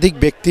শতাধিক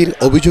ব্যক্তির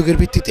অভিযোগের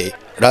ভিত্তিতে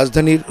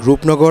রাজধানীর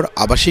রূপনগর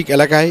আবাসিক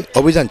এলাকায়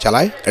অভিযান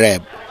চালায়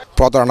র্যাব।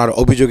 প্রতারণার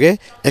অভিযোগে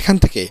এখান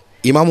থেকে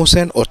ইমাম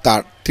হোসেন ও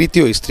তার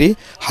তৃতীয় স্ত্রী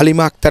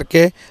হালিমা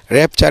আক্তারকে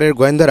র্যাব 4-এর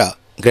গোয়েন্দারা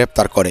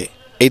গ্রেপ্তার করে।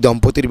 এই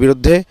দম্পতির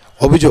বিরুদ্ধে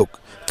অভিযোগ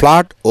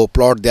ফ্ল্যাট ও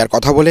প্লট দেওয়ার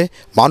কথা বলে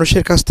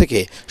মানুষের কাছ থেকে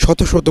শত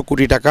শত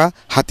কোটি টাকা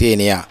হাতিয়ে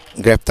নেয়া।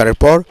 গ্রেপ্তারের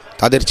পর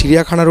তাদের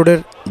চিড়িয়াখানা রোডের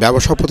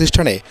ব্যবসা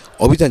প্রতিষ্ঠানে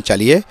অভিযান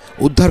চালিয়ে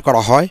উদ্ধার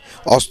করা হয়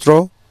অস্ত্র,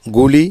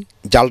 গুলি,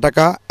 জাল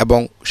টাকা এবং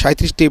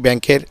 37টি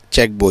ব্যাংকের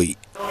চেক বই।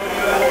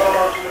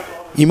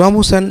 ইমাম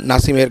হোসেন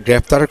নাসিমের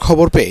গ্রেফতারের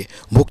খবর পেয়ে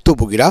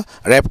ভুক্তভোগীরা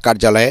র্যাব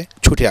কার্যালয়ে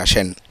ছুটে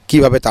আসেন।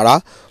 কিভাবে তারা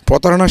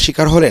প্রতারণার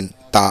শিকার হলেন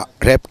তা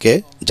র্যাবকে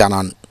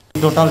জানান।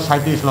 টোটাল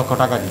 37 লক্ষ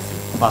টাকা দিচ্ছি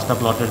 5টা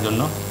প্লটের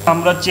জন্য।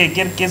 আমরা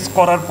চেকের কেস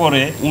করার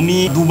পরে উনি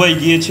দুবাই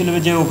গিয়েছিল,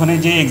 যে ওখানে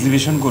যে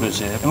এক্সিবিশন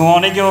করেছে এবং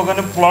অনেকে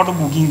ওখানে প্লট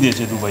বুকিং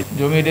দিয়েছে দুবাই।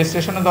 জমি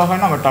রেজিস্ট্রেশনও দেওয়া হয়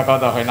না, আমার টাকা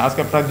দেওয়া হয় না।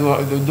 আজকে প্রায়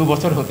 2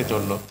 বছর হতে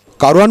চললো।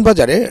 কারওয়ান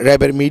বাজারে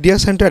র্যাবের মিডিয়া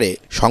সেন্টারে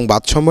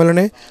সংবাদ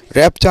সম্মেলনে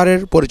র্যাব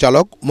 4-এর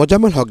পরিচালক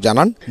মোজাম্মেল হক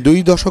জানান, 2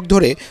 দশক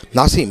ধরে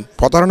নাসিম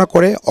প্রতারণা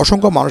করে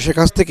অসংখ্য মানুষের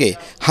কাছ থেকে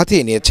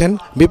হাতিয়ে নিয়েছেন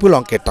বিপুল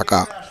অঙ্কের টাকা।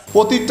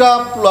 প্রতিটা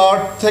প্লট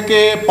থেকে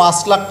 5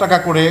 লাখ টাকা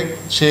করে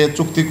সে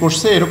চুক্তি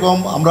করছে, এরকম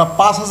আমরা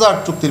 5000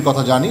 চুক্তির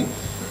কথা জানি,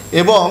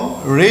 এবং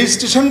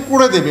রেজিস্ট্রেশন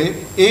করে দেবে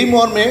এই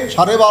মর্মে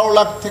 12.5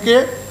 লাখ থেকে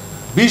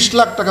 20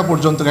 লাখ টাকা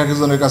পর্যন্ত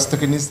একজনের কাছ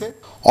থেকে নিচ্ছে।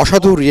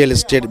 অসাধু রিয়েল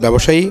এস্টেট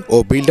ব্যবসায়ী ও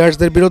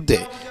বিল্ডার্সদের বিরুদ্ধে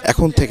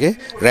এখন থেকে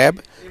র্যাব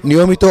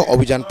নিয়মিত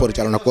অভিযান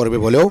পরিচালনা করবে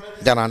বলেও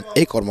জানান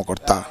এই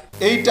কর্মকর্তা।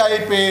 এই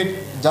টাইপের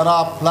যারা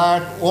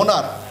ফ্ল্যাট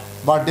ওনার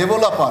বা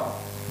ডেভেলপার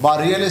বা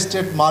রিয়েল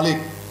এস্টেট মালিক,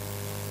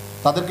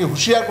 তাদেরকে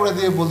হুঁশিয়ার করে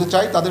দিয়ে বলতে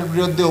চাই, তাদের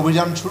বিরুদ্ধে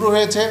অভিযান শুরু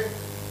হয়েছে।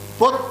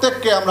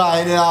 প্রত্যেককে আমরা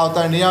আইনের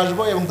আওতায় নিয়ে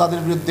আসবো এবং তাদের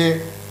বিরুদ্ধে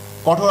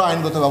কঠোর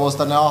আইনগত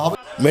ব্যবস্থা নেওয়া হবে।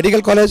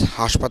 মেডিকেল কলেজ,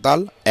 হাসপাতাল,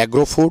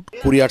 agro food,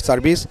 courier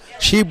service,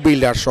 ship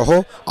builder সহ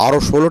আরও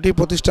 16টি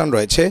প্রতিষ্ঠান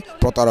রয়েছে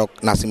প্রতারক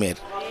নাসিমের।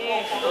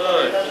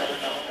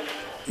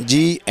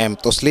 GM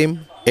Taslim,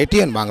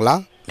 ATN Bangla,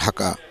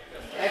 Dhaka.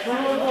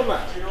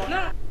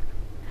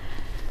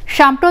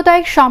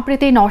 সাম্প্রদায়িক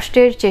সম্প্রীতি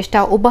নষ্টের চেষ্টা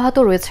অব্যাহত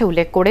রয়েছে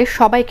উল্লেখ করে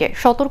সবাইকে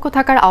সতর্ক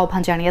থাকার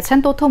আহ্বান জানিয়েছেন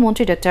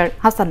তথ্যমন্ত্রী ডক্টর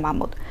হাসান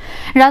মাহমুদ।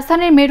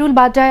 রাজধানীর মেরুল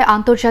বাড্ডায়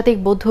আন্তর্জাতিক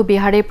বৌদ্ধ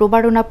বিহারে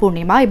প্রবারণা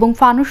পূর্ণিমা এবং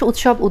ফানুস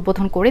উৎসব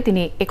উদ্বোধন করে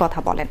তিনি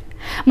একথা বলেন।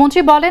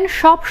 মন্ত্রী বলেন,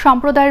 সব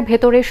সম্প্রদায়ের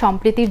ভেতরে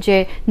সম্প্রীতির যে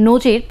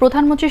নজির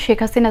প্রধানমন্ত্রী শেখ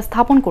হাসিনা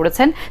স্থাপন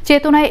করেছেন,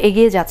 চেতনায়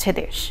এগিয়ে যাচ্ছে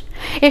দেশ।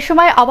 এ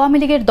সময় আওয়ামী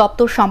লীগের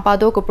দপ্তর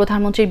সম্পাদক ও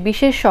প্রধানমন্ত্রীর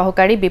বিশেষ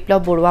সহকারী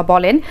বিপ্লব বড়ুয়া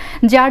বলেন,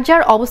 যার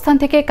যার অবস্থান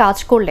থেকে কাজ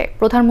করলে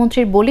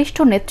প্রধানমন্ত্রীর বলিষ্ঠ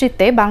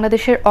নেতৃত্বে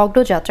বাংলাদেশের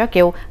অগ্রযাত্রা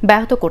কেউ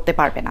ব্যাহত করতে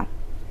পারবে না।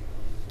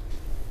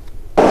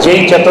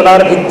 যেই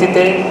চেতনার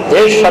ভিত্তিতে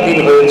দেশ স্বাধীন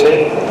হয়েছে,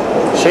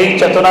 সেই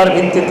চেতনার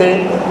ভিত্তিতে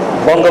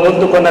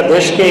বঙ্গবন্ধু কন্যা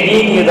দেশকে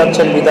এগিয়ে নিয়ে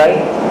যাচ্ছেন বিদায়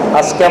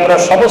আজকে আমরা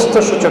সমস্ত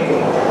সূচকে,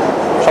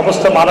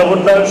 সমস্ত মানব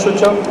উন্নয়ন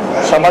সূচক,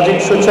 সামাজিক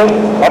সূচক,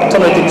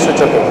 অর্থনৈতিক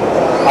সূচকে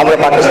আমরা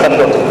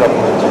পাকিস্তানকে অতিক্রম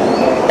করেছি।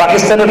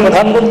 পাকিস্তানের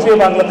প্রধানমন্ত্রীও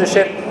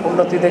বাংলাদেশের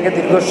উন্নতি থেকে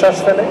দীর্ঘশ্বাস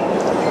ফেলে,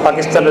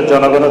 পাকিস্তানের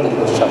জনগণও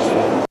দীর্ঘশ্বাস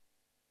ফেলে।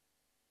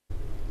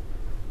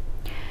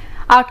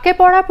 আটকে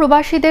পড়া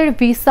প্রবাসীদের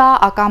ভিসা,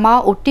 আকামা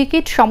ও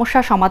টিকিট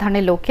সমস্যা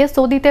সমাধানের লক্ষ্যে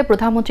সৌদিতে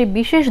প্রধানমন্ত্রী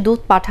বিশেষ দূত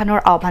পাঠানোর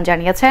আহ্বান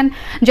জানিয়েছেন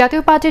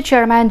জাতীয় পার্টির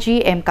চেয়ারম্যান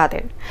GM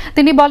কাদের।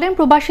 তিনি বলেন,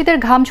 প্রবাসীদের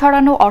ঘাম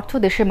ঝরানো অর্থ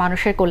দেশের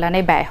মানুষের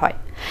কল্যাণে ব্যয় হয়,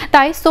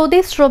 তাই সৌদি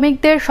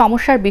শ্রমিকদের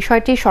সমস্যার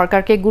বিষয়টি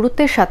সরকারকে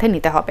গুরুত্বের সাথে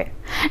নিতে হবে।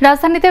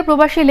 রাজধানীতে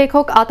প্রবাসী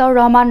লেখক আতাউর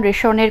রহমান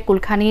রেশনের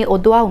কুলখানি ও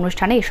দোয়া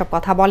অনুষ্ঠানে এসব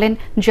কথা বলেন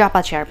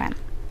জাপা চেয়ারম্যান।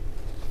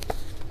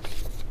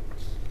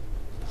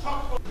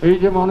 এই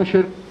যে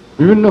মানুষের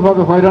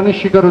বিভিন্নভাবে হয়রানির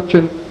শিকার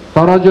হচ্ছেন,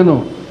 তারা যেন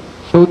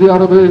সৌদি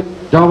আরবে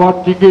যাওয়ার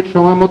টিকিট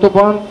সময় মতো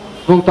পান,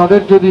 এবং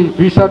তাদের যদি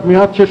ভিসার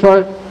মেয়াদ শেষ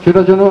হয়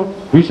সেটা যেন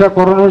ভিসা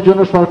করানোর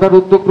জন্য সরকার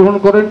উদ্যোগ গ্রহণ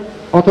করেন,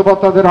 অথবা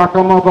তাদের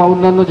আকামা বা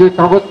অন্যান্য যে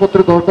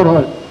কাগজপত্রের দরকার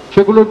হয়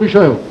সেগুলোর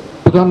বিষয়েও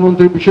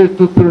প্রধানমন্ত্রীর বিশেষ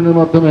দূত প্রেরণের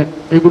মাধ্যমে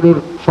এগুলোর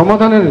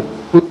সমাধানের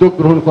উদ্যোগ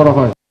গ্রহণ করা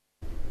হয়।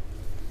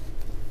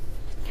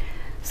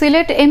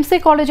 সিলেট MC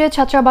কলেজে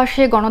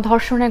ছাত্রাবাসে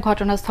গণধর্ষণের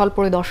ঘটনাস্থল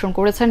পরিদর্শন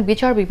করেছেন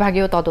বিচার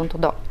বিভাগীয় তদন্ত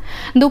দল।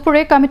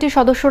 দুপুরে কমিটির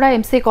সদস্যরা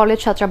MC কলেজ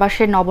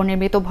ছাত্রাবাসের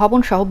নবনির্মিত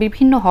ভবন সহ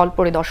বিভিন্ন হল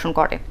পরিদর্শন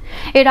করেন।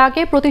 এর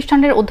আগে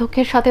প্রতিষ্ঠানের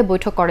অধ্যক্ষের সাথে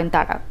বৈঠক করেন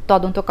তারা।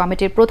 তদন্ত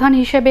কমিটির প্রধান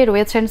হিসেবে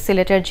রয়েছেন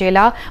সিলেটের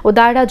জেলা ও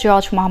দায়রা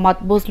জজ মোহাম্মদ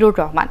বজলুর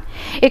রহমান।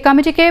 এই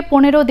কমিটিকে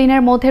 15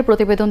 দিনের মধ্যে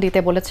প্রতিবেদন দিতে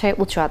বলেছে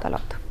উচ্চ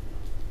আদালত।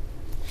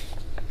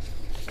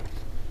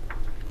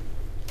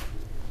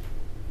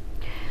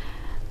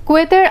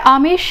 কুয়েতের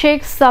আমির শেখ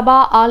সাবা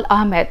আল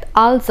আহমেদ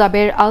আল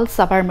জাবের আল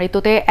সাবার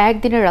মৃত্যুতে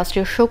একদিনের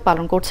রাষ্ট্রীয় শোক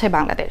পালন করছে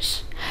বাংলাদেশ।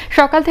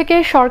 সকাল থেকে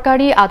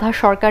সরকারি, আধা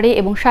সরকারি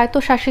এবং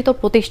স্বায়ত্তশাসিত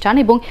প্রতিষ্ঠান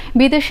এবং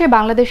বিদেশে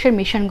বাংলাদেশের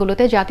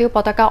মিশনগুলোতে জাতীয়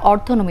পতাকা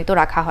অর্ধনমিত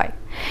রাখা হয়।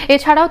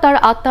 এছাড়াও তার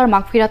আত্মার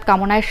মাগফিরাত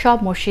কামনায় সব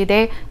মসজিদে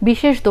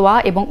বিশেষ দোয়া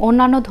এবং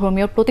অন্যান্য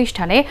ধর্মীয়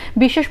প্রতিষ্ঠানে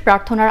বিশেষ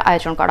প্রার্থনার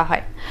আয়োজন করা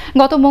হয়।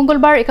 গত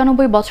মঙ্গলবার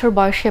 ৯১ বছর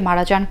বয়সে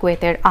মারা যান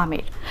কুয়েতের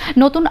আমির।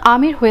 নতুন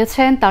আমির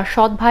হয়েছেন তার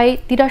সৎ ভাই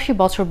 ৮৩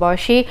 বছর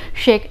বয়সী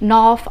শেখ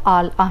নওয়াফ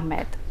আল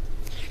আহমেদ।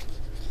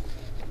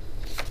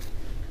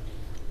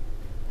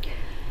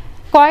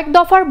 কয়েক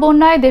দফার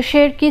বন্যায়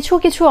দেশের কিছু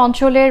কিছু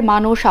অঞ্চলের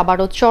মানুষ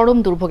আবারও চরম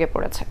দুর্ভোগে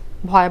পড়েছে।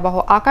 ভয়াবহ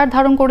আকার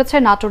ধারণ করেছে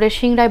নাটোরের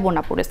সিংড়ায়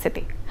বন্যা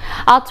পরিস্থিতি।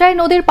 আত্রাই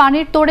নদীর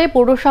পানির তোড়ে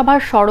পৌরসভার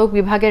সড়ক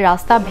বিভাগের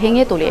রাস্তা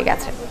ভেঙে তলিয়ে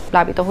গেছে।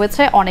 প্লাবিত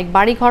হয়েছে অনেক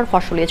বাড়িঘর,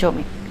 ফসলি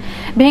জমি।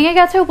 ভেঙে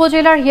গেছে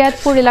উপজেলার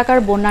হিয়াতপুর এলাকার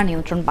বন্যা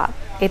নিয়ন্ত্রণ বাঁধ।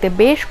 এতে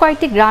বেশ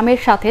কয়েকটি গ্রামের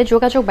সাথে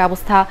যোগাযোগ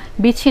ব্যবস্থা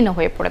বিচ্ছিন্ন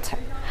হয়ে পড়েছে।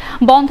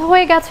 বন্ধ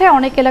হয়ে গেছে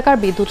অনেক এলাকার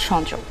বিদ্যুৎ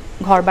সংযোগ।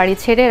 ঘরবাড়ি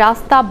ছেড়ে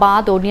রাস্তা,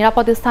 বাঁধ ও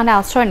নিরাপদ স্থানে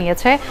আশ্রয়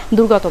নিয়েছে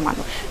দুর্গত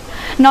মানুষ।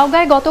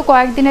 নওগাঁয় গত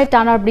কয়েকদিনের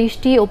টানা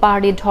বৃষ্টি ও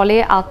পাহাড়ি ঢলে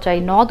আত্রাই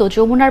নদ ও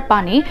যমুনার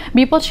পানি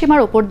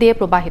বিপদসীমার ওপর দিয়ে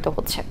প্রবাহিত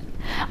হচ্ছে।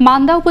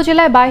 মান্দা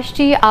উপজেলায়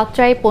 ২২টি,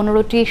 আত্রাই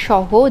 ১৫টি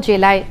সহ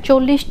জেলায়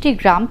 ৪০টি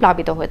গ্রাম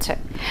প্লাবিত হয়েছে।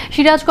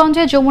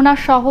 সিরাজগঞ্জে যমুনা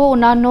সহ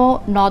অন্যান্য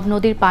নদ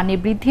নদীর পানি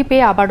বৃদ্ধি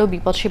পেয়ে আবারও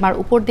বিপদসীমার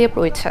উপর দিয়ে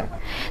রয়েছে।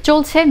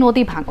 চলছে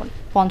নদী ভাঙন।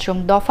 পঞ্চম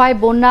দফায়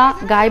বন্যা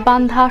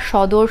গাইবান্ধা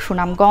সদর,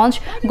 সুনামগঞ্জ,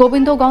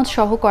 গোবিন্দগঞ্জ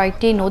সহ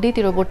কয়েকটি নদী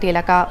তীরবর্তী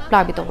এলাকা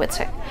প্লাবিত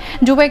হয়েছে।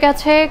 ডুবে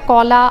গেছে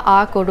কলা,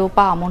 আখ ও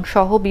রোপা, আমন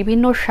সহ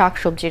বিভিন্ন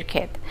শাকসবজির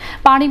ক্ষেত।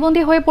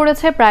 পানিবন্দী হয়ে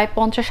পড়েছে প্রায়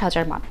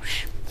 ৫০,০০০ মানুষ।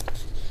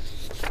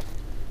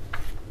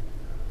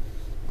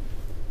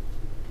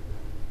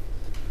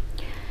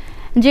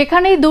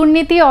 যেখানেই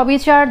দুর্নীতি,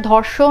 অবিচার,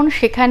 ধর্ষণ,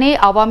 সেখানেই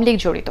আওয়ামী লীগ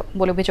জড়িত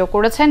বলে অভিযোগ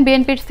করেছেন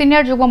বিএনপির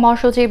সিনিয়র যুগ্ম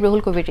মহাসচিব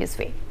রুহুল কবির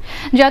রিজভী।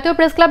 জাতীয়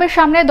প্রেস ক্লাবের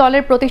সামনে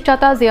দলের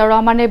প্রতিষ্ঠাতা জিয়াউর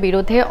রহমানের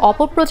বিরুদ্ধে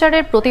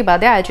অপপ্রচারের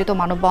প্রতিবাদে আয়োজিত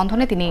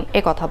মানববন্ধনে তিনি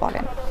একথা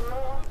বলেন।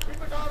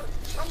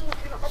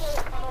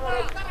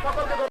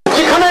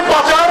 যেখানে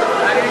পাচার,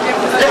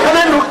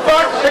 যেখানে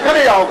লুটপাট,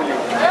 সেখানেই আওয়ামী লীগ।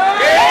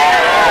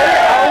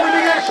 আওয়ামী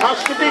লীগের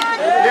সাংস্কৃতিক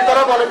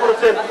নেতারা মনে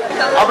করেছেন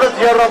আমরা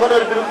জিয়াউর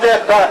রহমানের বিরুদ্ধে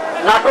একটা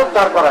নাটক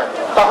দাঁড় করাই,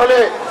 তাহলে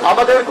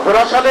আমাদের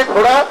ঘোড়া সালে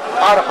ঘোড়া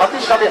আর হাতি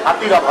সালে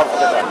হাতির অভাব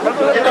হবে না।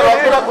 যেটা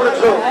রচনা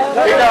করেছ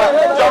এটা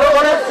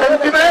জনগণের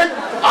সেন্টিমেন্ট,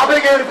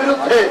 আবেগের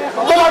বিরুদ্ধে।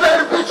 তোমাদের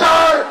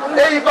বিচার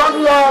এই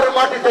বাংলার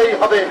মাটিতেই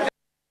হবে।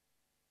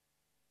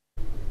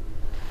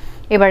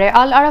 এবারে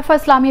আল আরাফা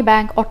ইসলামী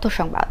ব্যাংক অর্থ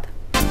সংবাদ।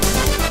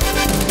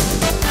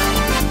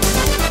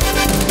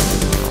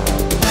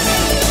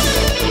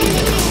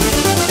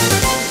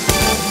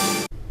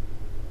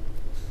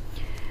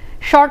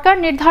 সরকার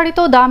নির্ধারিত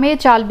দামে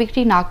চাল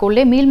বিক্রি না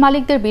করলে মিল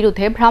মালিকদের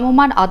বিরুদ্ধে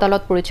ভ্রাম্যমাণ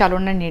আদালত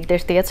পরিচালনার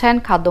নির্দেশ দিয়েছেন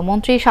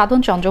খাদ্যমন্ত্রী সাধন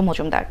চন্দ্র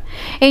মজুমদার।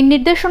 এই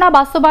নির্দেশনা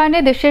বাস্তবায়নে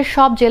দেশের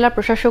সব জেলা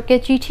প্রশাসককে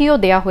চিঠিও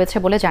দেওয়া হয়েছে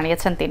বলে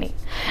জানিয়েছেন তিনি।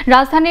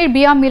 রাজধানীর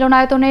বিয়াম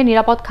মিলনায়তনে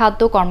নিরাপদ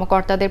খাদ্য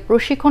কর্মকর্তাদের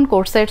প্রশিক্ষণ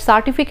কোর্সের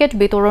সার্টিফিকেট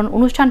বিতরণ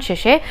অনুষ্ঠান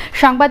শেষে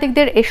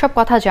সাংবাদিকদের এসব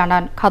কথা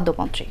জানান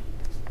খাদ্যমন্ত্রী।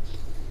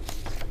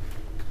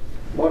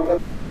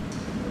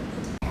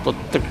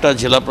 প্রত্যেকটা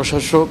জেলা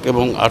প্রশাসক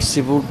এবং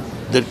আরসি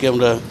বোর্ডদেরকে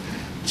আমরা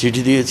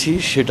চিঠি দিয়েছি,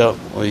 সেটা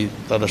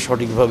তারা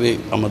সঠিকভাবে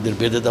আমাদের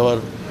বেঁধে দেওয়ার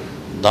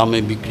দামে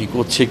বিক্রি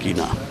করছে কি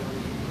না।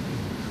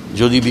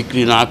 যদি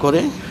বিক্রি না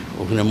করে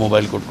ওখানে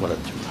মোবাইল কোড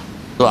করার জন্য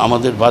তো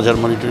আমাদের বাজার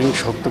মনিটরিং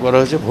শক্ত করা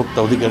হয়েছে। ভোক্তা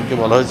অধিকারকে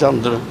বলা হয়েছে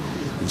আমাদের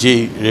যে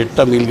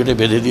রেটটা মিল গেটে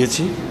বেঁধে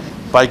দিয়েছি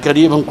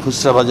পাইকারি এবং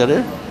খুচরা বাজারে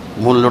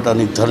মূল্যটা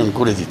নির্ধারণ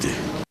করে দিতে।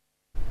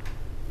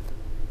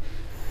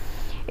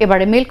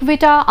 এবারে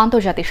মিল্কভিটা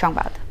আন্তর্জাতিক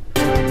সংবাদ।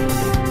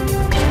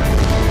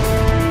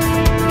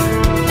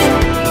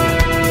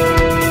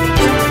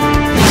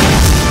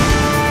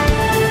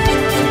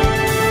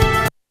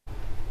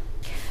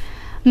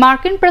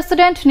 মার্কিন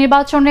প্রেসিডেন্ট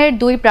নির্বাচনের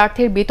দুই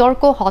প্রার্থীর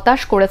বিতর্ক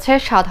হতাশ করেছে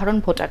সাধারণ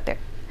ভোটারদের।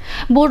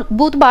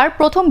 বুধবার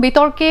প্রথম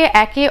বিতর্কে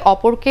একে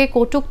অপরকে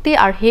কটূক্তি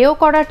আর হেয়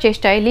করার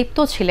চেষ্টায় লিপ্ত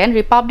ছিলেন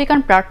রিপাবলিকান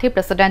প্রার্থী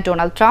প্রেসিডেন্ট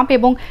ডোনাল্ড ট্রাম্প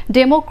এবং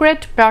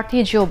ডেমোক্র্যাট প্রার্থী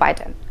জো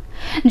বাইডেন।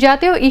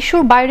 জাতীয়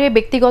ইস্যুর বাইরে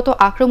ব্যক্তিগত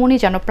আক্রমণই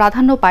যেন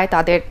প্রাধান্য পায়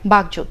তাদের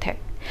বাকযুদ্ধে।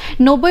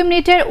 ৯০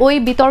 মিনিটের ওই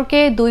বিতর্কে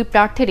দুই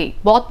প্রার্থীরই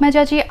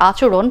বদমেজাজি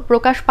আচরণ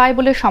প্রকাশ পায়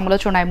বলে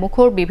সমালোচনায়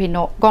মুখর বিভিন্ন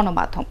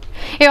গণমাধ্যম।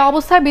 এ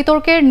অবস্থায়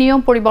বিতর্কের নিয়ম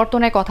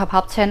পরিবর্তনের কথা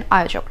ভাবছেন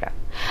আয়োজকরা।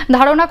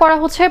 ধারণা করা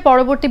হচ্ছে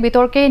পরবর্তী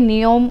বিতর্কে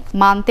নিয়ম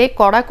মানতে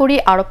কড়াকড়ি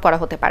আরোপ করা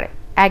হতে পারে।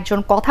 একজন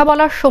কথা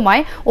বলার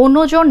সময়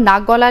অন্যজন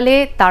নাক গলালে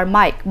তার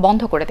মাইক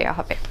বন্ধ করে দেওয়া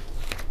হবে।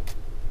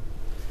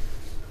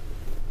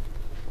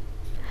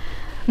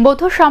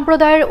 বৌদ্ধ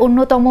সম্প্রদায়ের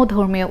অন্যতম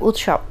ধর্মীয়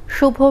উৎসব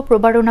শুভ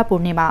প্রবারণা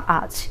পূর্ণিমা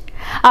আজ।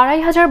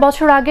 ২৫০০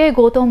 বছর আগে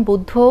গৌতম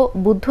বুদ্ধ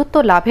বুদ্ধত্ব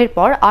লাভের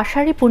পর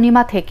আষাঢ়ী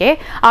পূর্ণিমা থেকে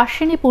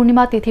আশ্বিনী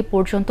পূর্ণিমা তিথি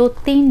পর্যন্ত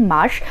 ৩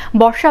 মাস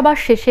বর্ষাবাস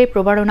শেষে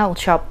প্রবারণা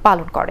উৎসব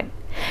পালন করেন।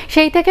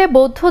 সেই থেকে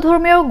বৌদ্ধ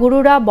ধর্মীয়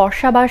গুরুরা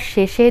বর্ষাবাস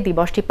শেষে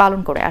দিবসটি পালন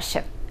করে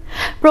আসছেন।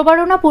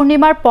 প্রবারণা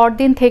পূর্ণিমার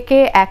পরদিন থেকে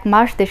 ১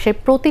 মাস দেশের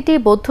প্রতিটি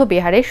বৌদ্ধ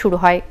বিহারে শুরু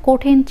হয়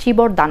কঠিন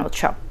চীবর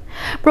দানোৎসব।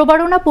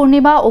 প্রবারণা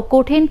পূর্ণিমা ও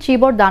কঠিন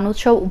চিবর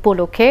দানোৎসব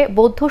উপলক্ষে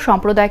বৌদ্ধ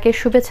সম্প্রদায়কে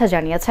শুভেচ্ছা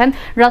জানিয়েছেন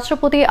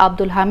রাষ্ট্রপতি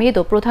আব্দুল হামিদ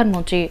ও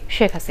প্রধানমন্ত্রী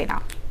শেখ হাসিনা।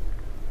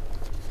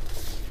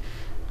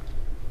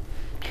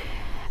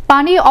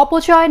 পানি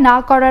অপচয় না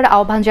করার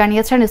আহ্বান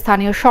জানিয়েছেন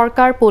স্থানীয়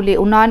সরকার, পল্লী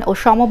উন্নয়ন ও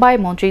সমবায়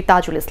মন্ত্রী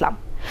তাজুল ইসলাম।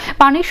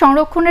 পানি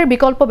সংরক্ষণের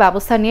বিকল্প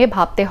ব্যবস্থা নিয়ে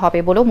ভাবতে হবে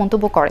বলেও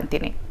মন্তব্য করেন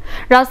তিনি।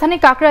 রাজধানী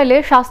কাকরাইলে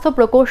স্বাস্থ্য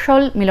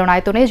প্রকৌশল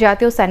মিলনায়তনে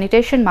জাতীয়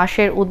স্যানিটেশন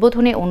মাসের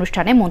উদ্বোধনী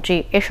অনুষ্ঠানে মন্ত্রী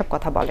এসব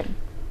কথা বলেন।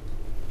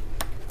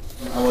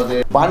 আমাদের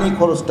পানি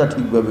খরচটা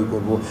ঠিকভাবে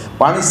করব,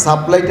 পানির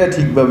সাপ্লাইটা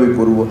ঠিকভাবে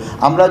করব।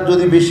 আমরা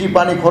যদি বেশি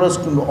পানি খরচ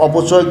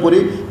অপচয় করি,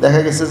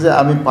 দেখা গেছে যে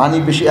আমি পানি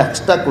বেশি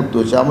এক্সট্রা করতে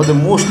হচ্ছে। আমাদের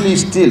মোস্টলি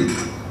স্টিল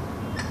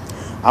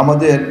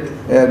আমাদের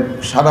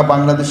সারা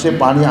বাংলাদেশে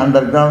পানি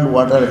আন্ডারগ্রাউন্ড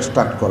ওয়াটার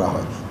এক্সট্রাক্ট করা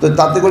হয়, তো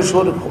তাতে করে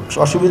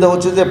অসুবিধা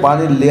হচ্ছে যে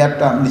পানির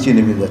লেয়ারটা নিচে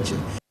নেমে যাচ্ছে।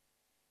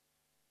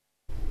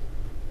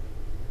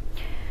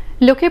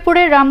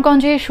 লক্ষ্মীপুরের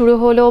রামগঞ্জে শুরু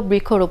হলো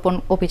বৃক্ষরোপণ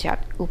অভিযান।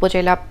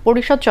 উপজেলা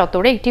পরিষদ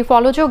চত্বরে একটি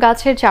ফলজ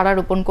গাছের চারা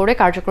রোপণ করে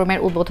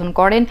কার্যক্রমের উদ্বোধন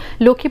করেন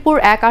লক্ষ্মীপুর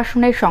 1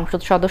 আসনের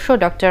সংসদ সদস্য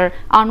ডক্টর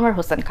আনোয়ার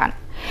হোসেন খান।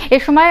 এ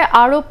সময়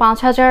আরও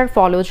 5000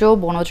 ফলজ,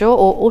 বনজ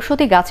ও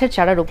ঔষধি গাছের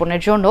চারা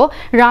রোপণের জন্য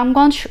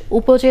রামগঞ্জ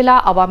উপজেলা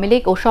আওয়ামী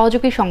লীগ ও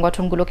সহযোগী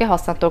সংগঠনগুলোকে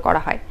হস্তান্তর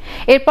করা হয়।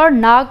 এরপর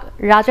নাগ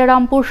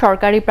রাজারামপুর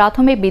সরকারি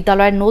প্রাথমিক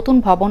বিদ্যালয়ের নতুন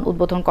ভবন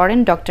উদ্বোধন করেন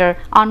ডক্টর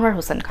আনোয়ার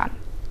হোসেন খান।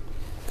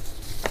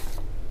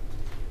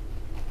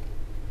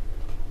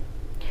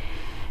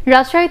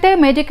 রাজশাহীতে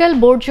মেডিকেল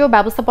বর্জ্য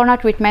ব্যবস্থাপনা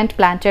ট্রিটমেন্ট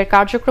প্ল্যান্টের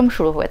কার্যক্রম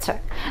শুরু হয়েছে।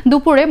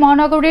 দুপুরে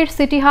মহানগরীর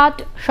সিটিহাট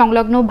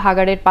সংলগ্ন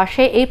ভাগাড়ের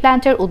পাশে এই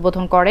প্ল্যান্টের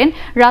উদ্বোধন করেন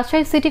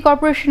রাজশাহী সিটি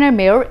কর্পোরেশনের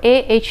mayor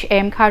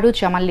AHM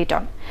Khairuzzaman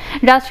Liton.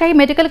 Rajshahi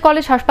medical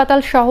college হাসপাতাল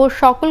সহ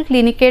সকল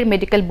ক্লিনিকের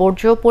মেডিকেল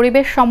বর্জ্য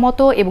পরিবেশসম্মত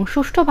এবং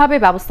সুষ্ঠুভাবে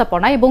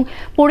ব্যবস্থাপনা এবং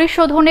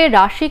পরিশোধনে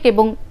রাশিক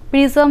এবং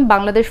প্রিজম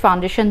বাংলাদেশ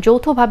ফাউন্ডেশন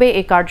যৌথভাবে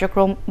এই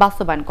কার্যক্রম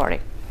বাস্তবায়ন করে।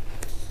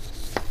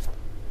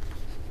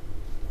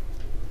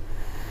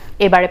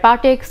 এবারে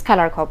পার্টেক্স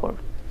খেলার খবর।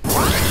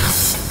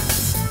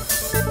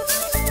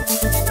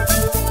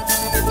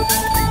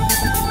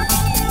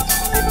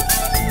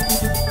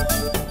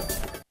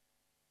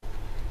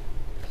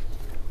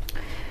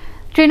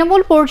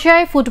 তৃণমূল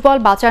পর্যায়ে ফুটবল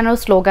বাঁচানোর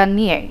স্লোগান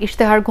নিয়ে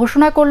ইশতেহার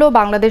ঘোষণা করল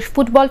বাংলাদেশ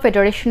ফুটবল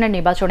ফেডারেশনের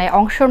নির্বাচনে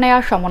অংশ নেওয়া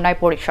সমন্বয়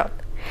পরিষদ।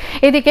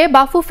 এদিকে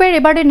বাফুফের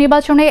এবারের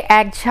নির্বাচনে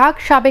এক ঝাঁক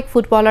সাবেক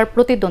ফুটবলার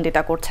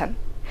প্রতিদ্বন্দ্বিতা করছেন।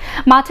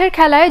 মাঠের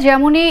খেলায়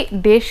যেমনই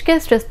দেশকে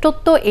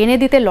শ্রেষ্ঠত্ব এনে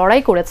দিতে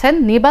লড়াই করেছেন,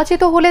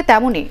 নির্বাচিত হলে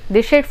তেমনই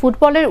দেশের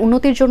ফুটবলের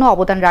উন্নতির জন্য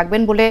অবদান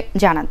রাখবেন বলে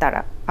জানান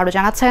তারা। আরও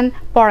জানাচ্ছেন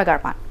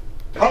পরাগারমান।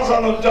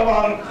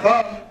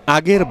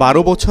 আগের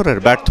 12 বছরের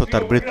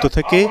ব্যর্থতার বৃত্ত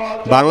থেকে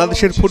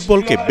বাংলাদেশের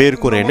ফুটবলকে বের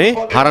করে এনে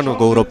হারানো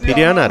গৌরব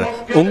ফিরিয়ে আনার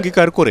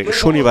অঙ্গীকার করে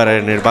শনিবারের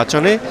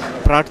নির্বাচনে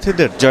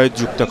প্রার্থীদের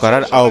জয়যুক্ত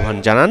করার আহ্বান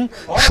জানান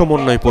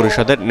সমন্বয়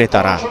পরিষদের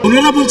নেতারা।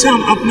 ওনারা বলছেন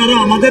আপনারা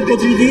আমাদের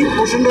প্রতিনিধি,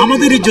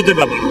 আমাদের ইজ্জতের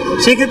ব্যাপার।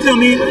 সেক্ষেত্রে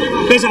আমি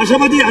বেশ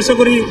আশাবাদী, আশা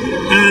করি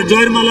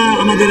জয়ের মালা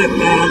আমাদের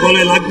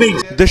গলায় লাগবেই।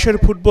 দেশের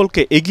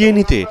ফুটবলকে এগিয়ে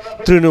নিতে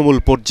তৃণমূল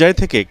পর্যায়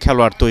থেকে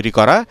খেলোয়াড় তৈরি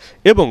করা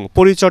এবং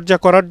পরিচর্যা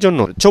করার জন্য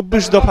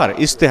 24 দফার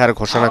ইশতেহার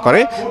ঘোষণা করে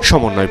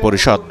সমন্বয়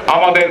পরিষদ।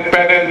 আমাদের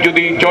প্যানেল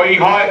যদি জয়ী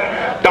হয়,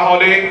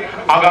 তাহলে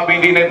আগামী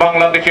দিনে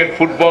বাংলাদেশের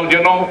ফুটবল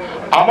যেন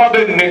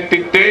আমাদের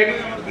নেতৃত্বে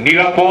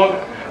নিরাপদ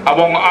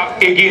এবং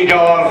এগিয়ে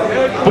যাওয়ার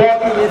পথ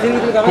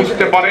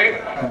খুঁজতে পারে।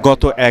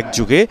 গত এক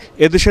যুগে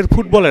এদেশের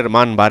ফুটবলের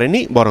মান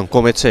বাড়েনি, বরং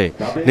কমেছে।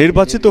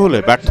 নির্বাচিত হলে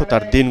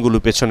ব্যর্থতার দিনগুলো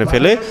পেছনে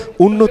ফেলে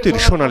উন্নতির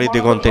সোনালী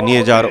দিগন্তে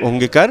নিয়ে যাওয়ার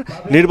অঙ্গীকার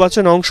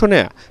নির্বাচনে অংশ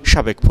নেয়া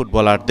সাবেক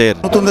ফুটবলারদের।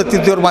 নতুন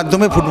নেতৃত্বের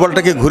মাধ্যমে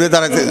ফুটবলটাকে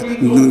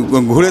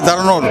ঘুরে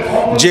দাঁড়ানোর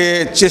যে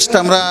চেষ্টা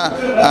আমরা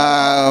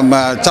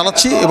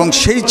চালাচ্ছি এবং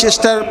সেই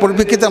চেষ্টার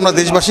পরিপ্রেক্ষিতে আমরা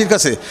দেশবাসীর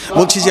কাছে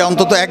বলছি যে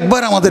অন্তত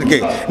একবার আমাদেরকে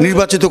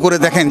নির্বাচিত করে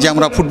দেখেন যে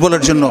আমরা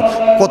ফুটবলের জন্য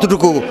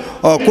কতটুকু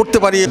করতে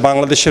পারি।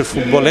 বাংলাদেশের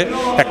ফুটবলে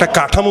একটা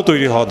কাঠামো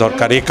তৈরি হওয়া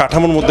দরকার। এই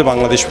কাঠামোর মধ্যে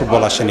বাংলাদেশ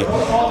ফুটবল আসেনি।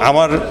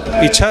 আমার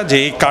ইচ্ছা যে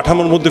এই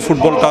কাঠামোর মধ্যে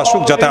ফুটবলটা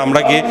আসুক, যাতে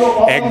আমরা গিয়ে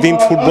একদিন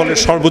ফুটবলের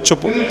সর্বোচ্চ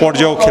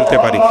পর্যায়েও খেলতে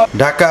পারি।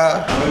 ঢাকা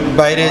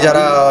বাইরে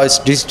যারা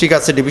ডিস্ট্রিক্ট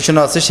আছে, ডিভিশন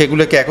আছে,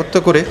 সেগুলোকে একত্র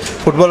করে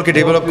ফুটবলকে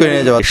ডেভেলপ করে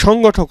নিয়ে যাওয়া।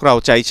 সংগঠকরাও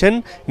চাইছেন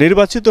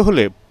নির্বাচিত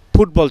হলে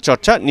ফুটবল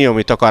চর্চা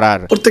নিয়মিত করার।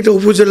 প্রত্যেকটা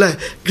উপজেলায়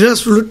গ্রাস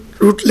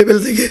রুট লেভেল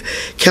থেকে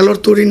খেলোয়াড়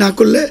তৈরি না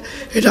করলে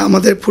এটা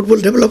আমাদের ফুটবল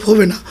ডেভেলপ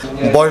হবে না।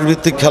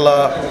 বয়সভিত্তিক খেলা,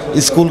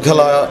 স্কুল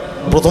খেলা,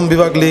 প্রথম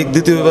বিভাগ লীগ,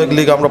 দ্বিতীয় বিভাগ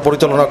লীগ আমরা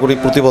পরিচালনা করি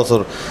প্রতি বছর,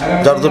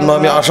 যার জন্য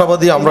আমি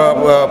আশাবাদী আমরা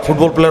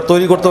ফুটবল প্লেয়ার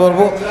তৈরি করতে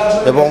পারবো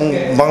এবং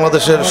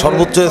বাংলাদেশের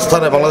সর্বোচ্চ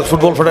স্থানে বাংলাদেশ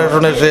ফুটবল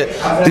ফেডারেশনে এসে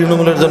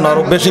তৃণমূলের জন্য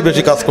আরও বেশি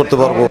কাজ করতে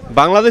পারবো।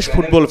 বাংলাদেশ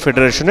ফুটবল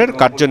ফেডারেশনের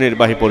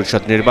কার্যনির্বাহী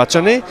পরিষদ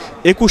নির্বাচনে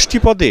 21টি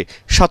পদে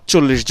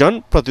 47 জন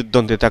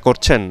প্রতিদ্বন্দ্বিতা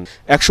করছেন।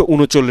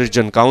 139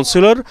 জন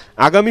কাউন্সিলর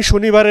আগামী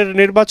শনিবারের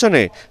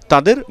নির্বাচনে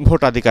তাদের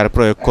ভোটাধিকার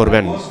প্রয়োগ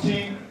করবেন।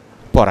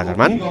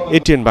 পরাগারমান,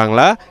 ATN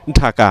বাংলা,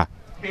 ঢাকা।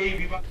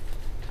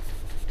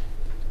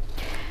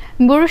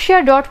 বরুশিয়া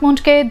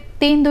ডর্টমুন্ডকে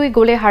 ৩-২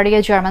 গোলে হারিয়ে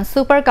জার্মান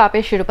সুপার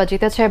কাপের শিরোপা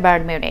জিতেছে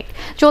বায়ার্ন মিউনিখ।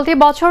 চলতি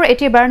বছর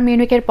এটি বায়ার্ন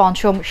মিউনিখের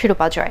পঞ্চম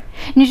শিরোপা জয়।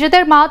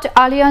 নিজেদের মাঠ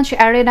আলিয়াঞ্জ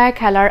অ্যারেনায়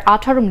খেলার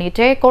 ১৮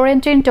 মিনিটে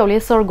কোরেন্টিন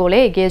টলিসোর গোলে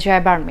এগিয়ে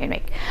যায় বায়ার্ন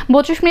মিউনিখ।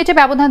 ৩২ মিনিটে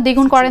ব্যবধান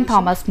দ্বিগুণ করেন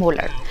থমাস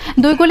মুলার।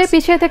 ২ গোলে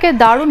পিছিয়ে থেকে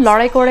দারুণ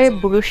লড়াই করে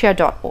বরুশিয়া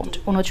ডর্টমুন্ড।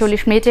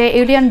 ৩৯ মিনিটে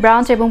ইউলিয়ান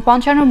ব্রান্ট এবং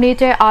 ৫৫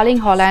 মিনিটে আর্লিং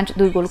হল্যান্ড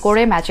 ২ গোল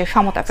করে ম্যাচে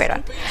সমতা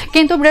ফেরান।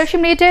 কিন্তু ৮২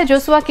 মিনিটে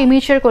জোসুয়া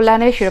কিমিচের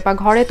কল্যাণে শিরোপা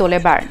ঘরে তোলে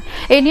বায়ার্ন।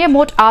 এ নিয়ে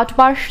মোট ৮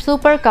 বার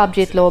সুপার কাপ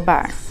জিতল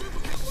বায়ার্ন।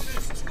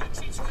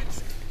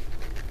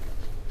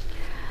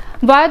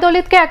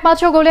 ভায়াদোলিদকে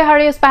একমাত্র গোলে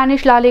হারিয়ে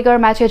স্প্যানিশ লা লিগার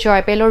ম্যাচে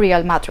জয় পেল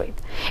রিয়াল মাদ্রিদ।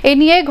 এ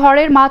নিয়ে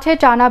ঘরের মাঠে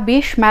টানা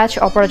 ২০ ম্যাচ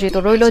অপরাজিত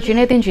রইল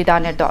জিনেদিন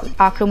জিদানের দল।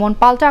 আক্রমণ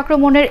পাল্টা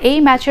আক্রমণের এই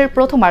ম্যাচের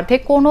প্রথমার্ধে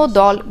কোনো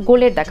দল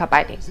গোলের দেখা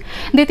পায়নি।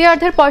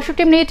 দ্বিতীয়ার্ধের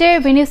 ৬৫ মিনিটে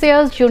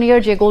ভিনিসিয়াস জুনিয়র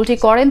যে গোলটি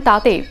করেন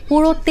তাতেই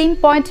পুরো ৩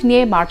 পয়েন্ট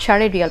নিয়ে মাঠ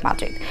ছাড়ে রিয়াল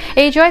মাদ্রিদ।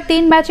 এই জয়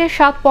 ৩ ম্যাচে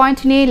 ৭ পয়েন্ট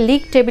নিয়ে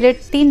লিগ টেবিলের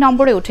 ৩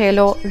 নম্বরে উঠে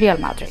এলো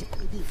রিয়াল মাদ্রিদ।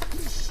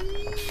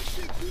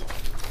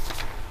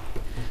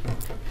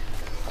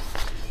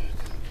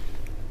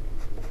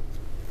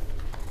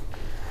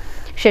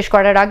 শেষ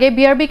করার আগে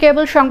বিআরবি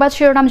কেবল সংবাদ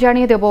শিরোনাম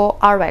জানিয়ে দেব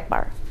আরও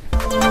একবার।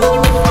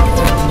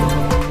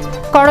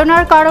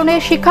 করোনার কারণে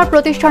শিক্ষা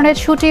প্রতিষ্ঠানের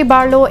ছুটি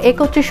বাড়ল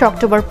 ৩১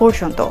 অক্টোবর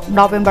পর্যন্ত।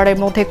 নভেম্বরের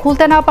মধ্যে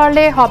খুলতে না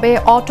পারলে হবে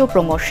অটো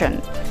প্রমোশন।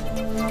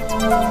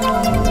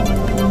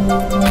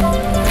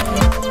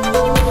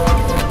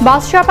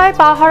 বাস চাপায়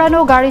পা হারানো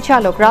গাড়ি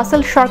চালক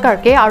রাসেল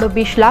সরকারকে আরও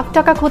 ২০ লাখ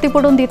টাকা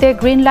ক্ষতিপূরণ দিতে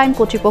গ্রিন লাইন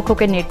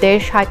কর্তৃপক্ষকে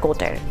নির্দেশ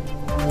হাইকোর্টের।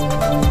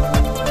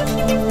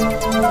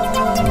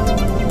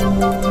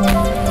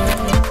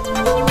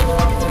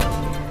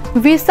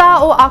 ভিসা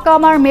ও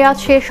আকামার মেয়াদ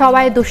শেষ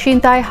হওয়ায়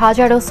দুশ্চিন্তায়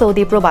হাজারো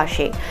সৌদি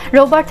প্রবাসী।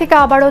 রোববার থেকে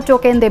আবারও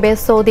টোকেন দেবে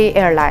সৌদি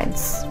এয়ারলাইন্স।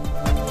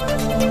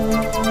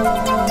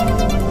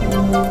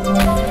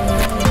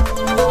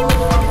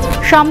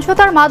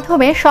 সমঝোতার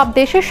মাধ্যমে সব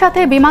দেশের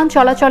সাথে বিমান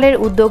চলাচলের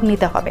উদ্যোগ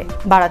নিতে হবে,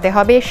 বাড়াতে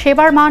হবে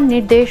সেবার মান,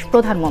 নির্দেশ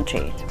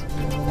প্রধানমন্ত্রীর।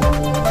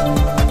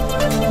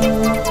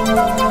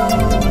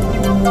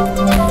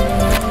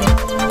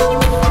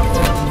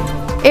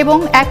 এবং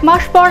 ১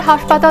 মাস পর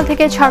হাসপাতাল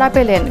থেকে ছাড়া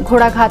পেলেন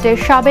ঘোড়াঘাটের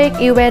সাবেক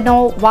ইউএনও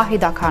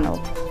ওয়াহিদা খানম।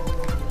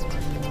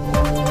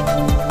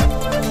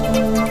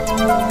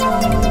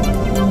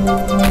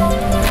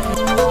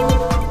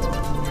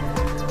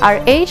 আর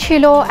এই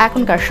ছিল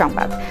এখনকার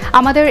সংবাদ।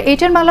 আমাদের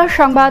ATN বাংলার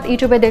সংবাদ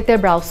ইউটিউবে দেখতে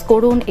ব্রাউজ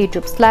করুন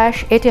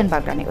youtube/ATN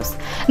Bangla নিউজ।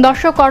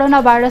 দর্শক, করোনা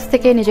ভাইরাস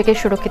থেকে নিজেকে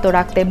সুরক্ষিত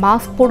রাখতে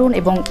মাস্ক পরুন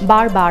এবং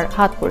বারবার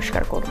হাত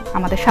পরিষ্কার করুন।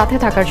 আমাদের সাথে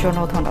থাকার জন্য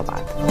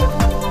ধন্যবাদ।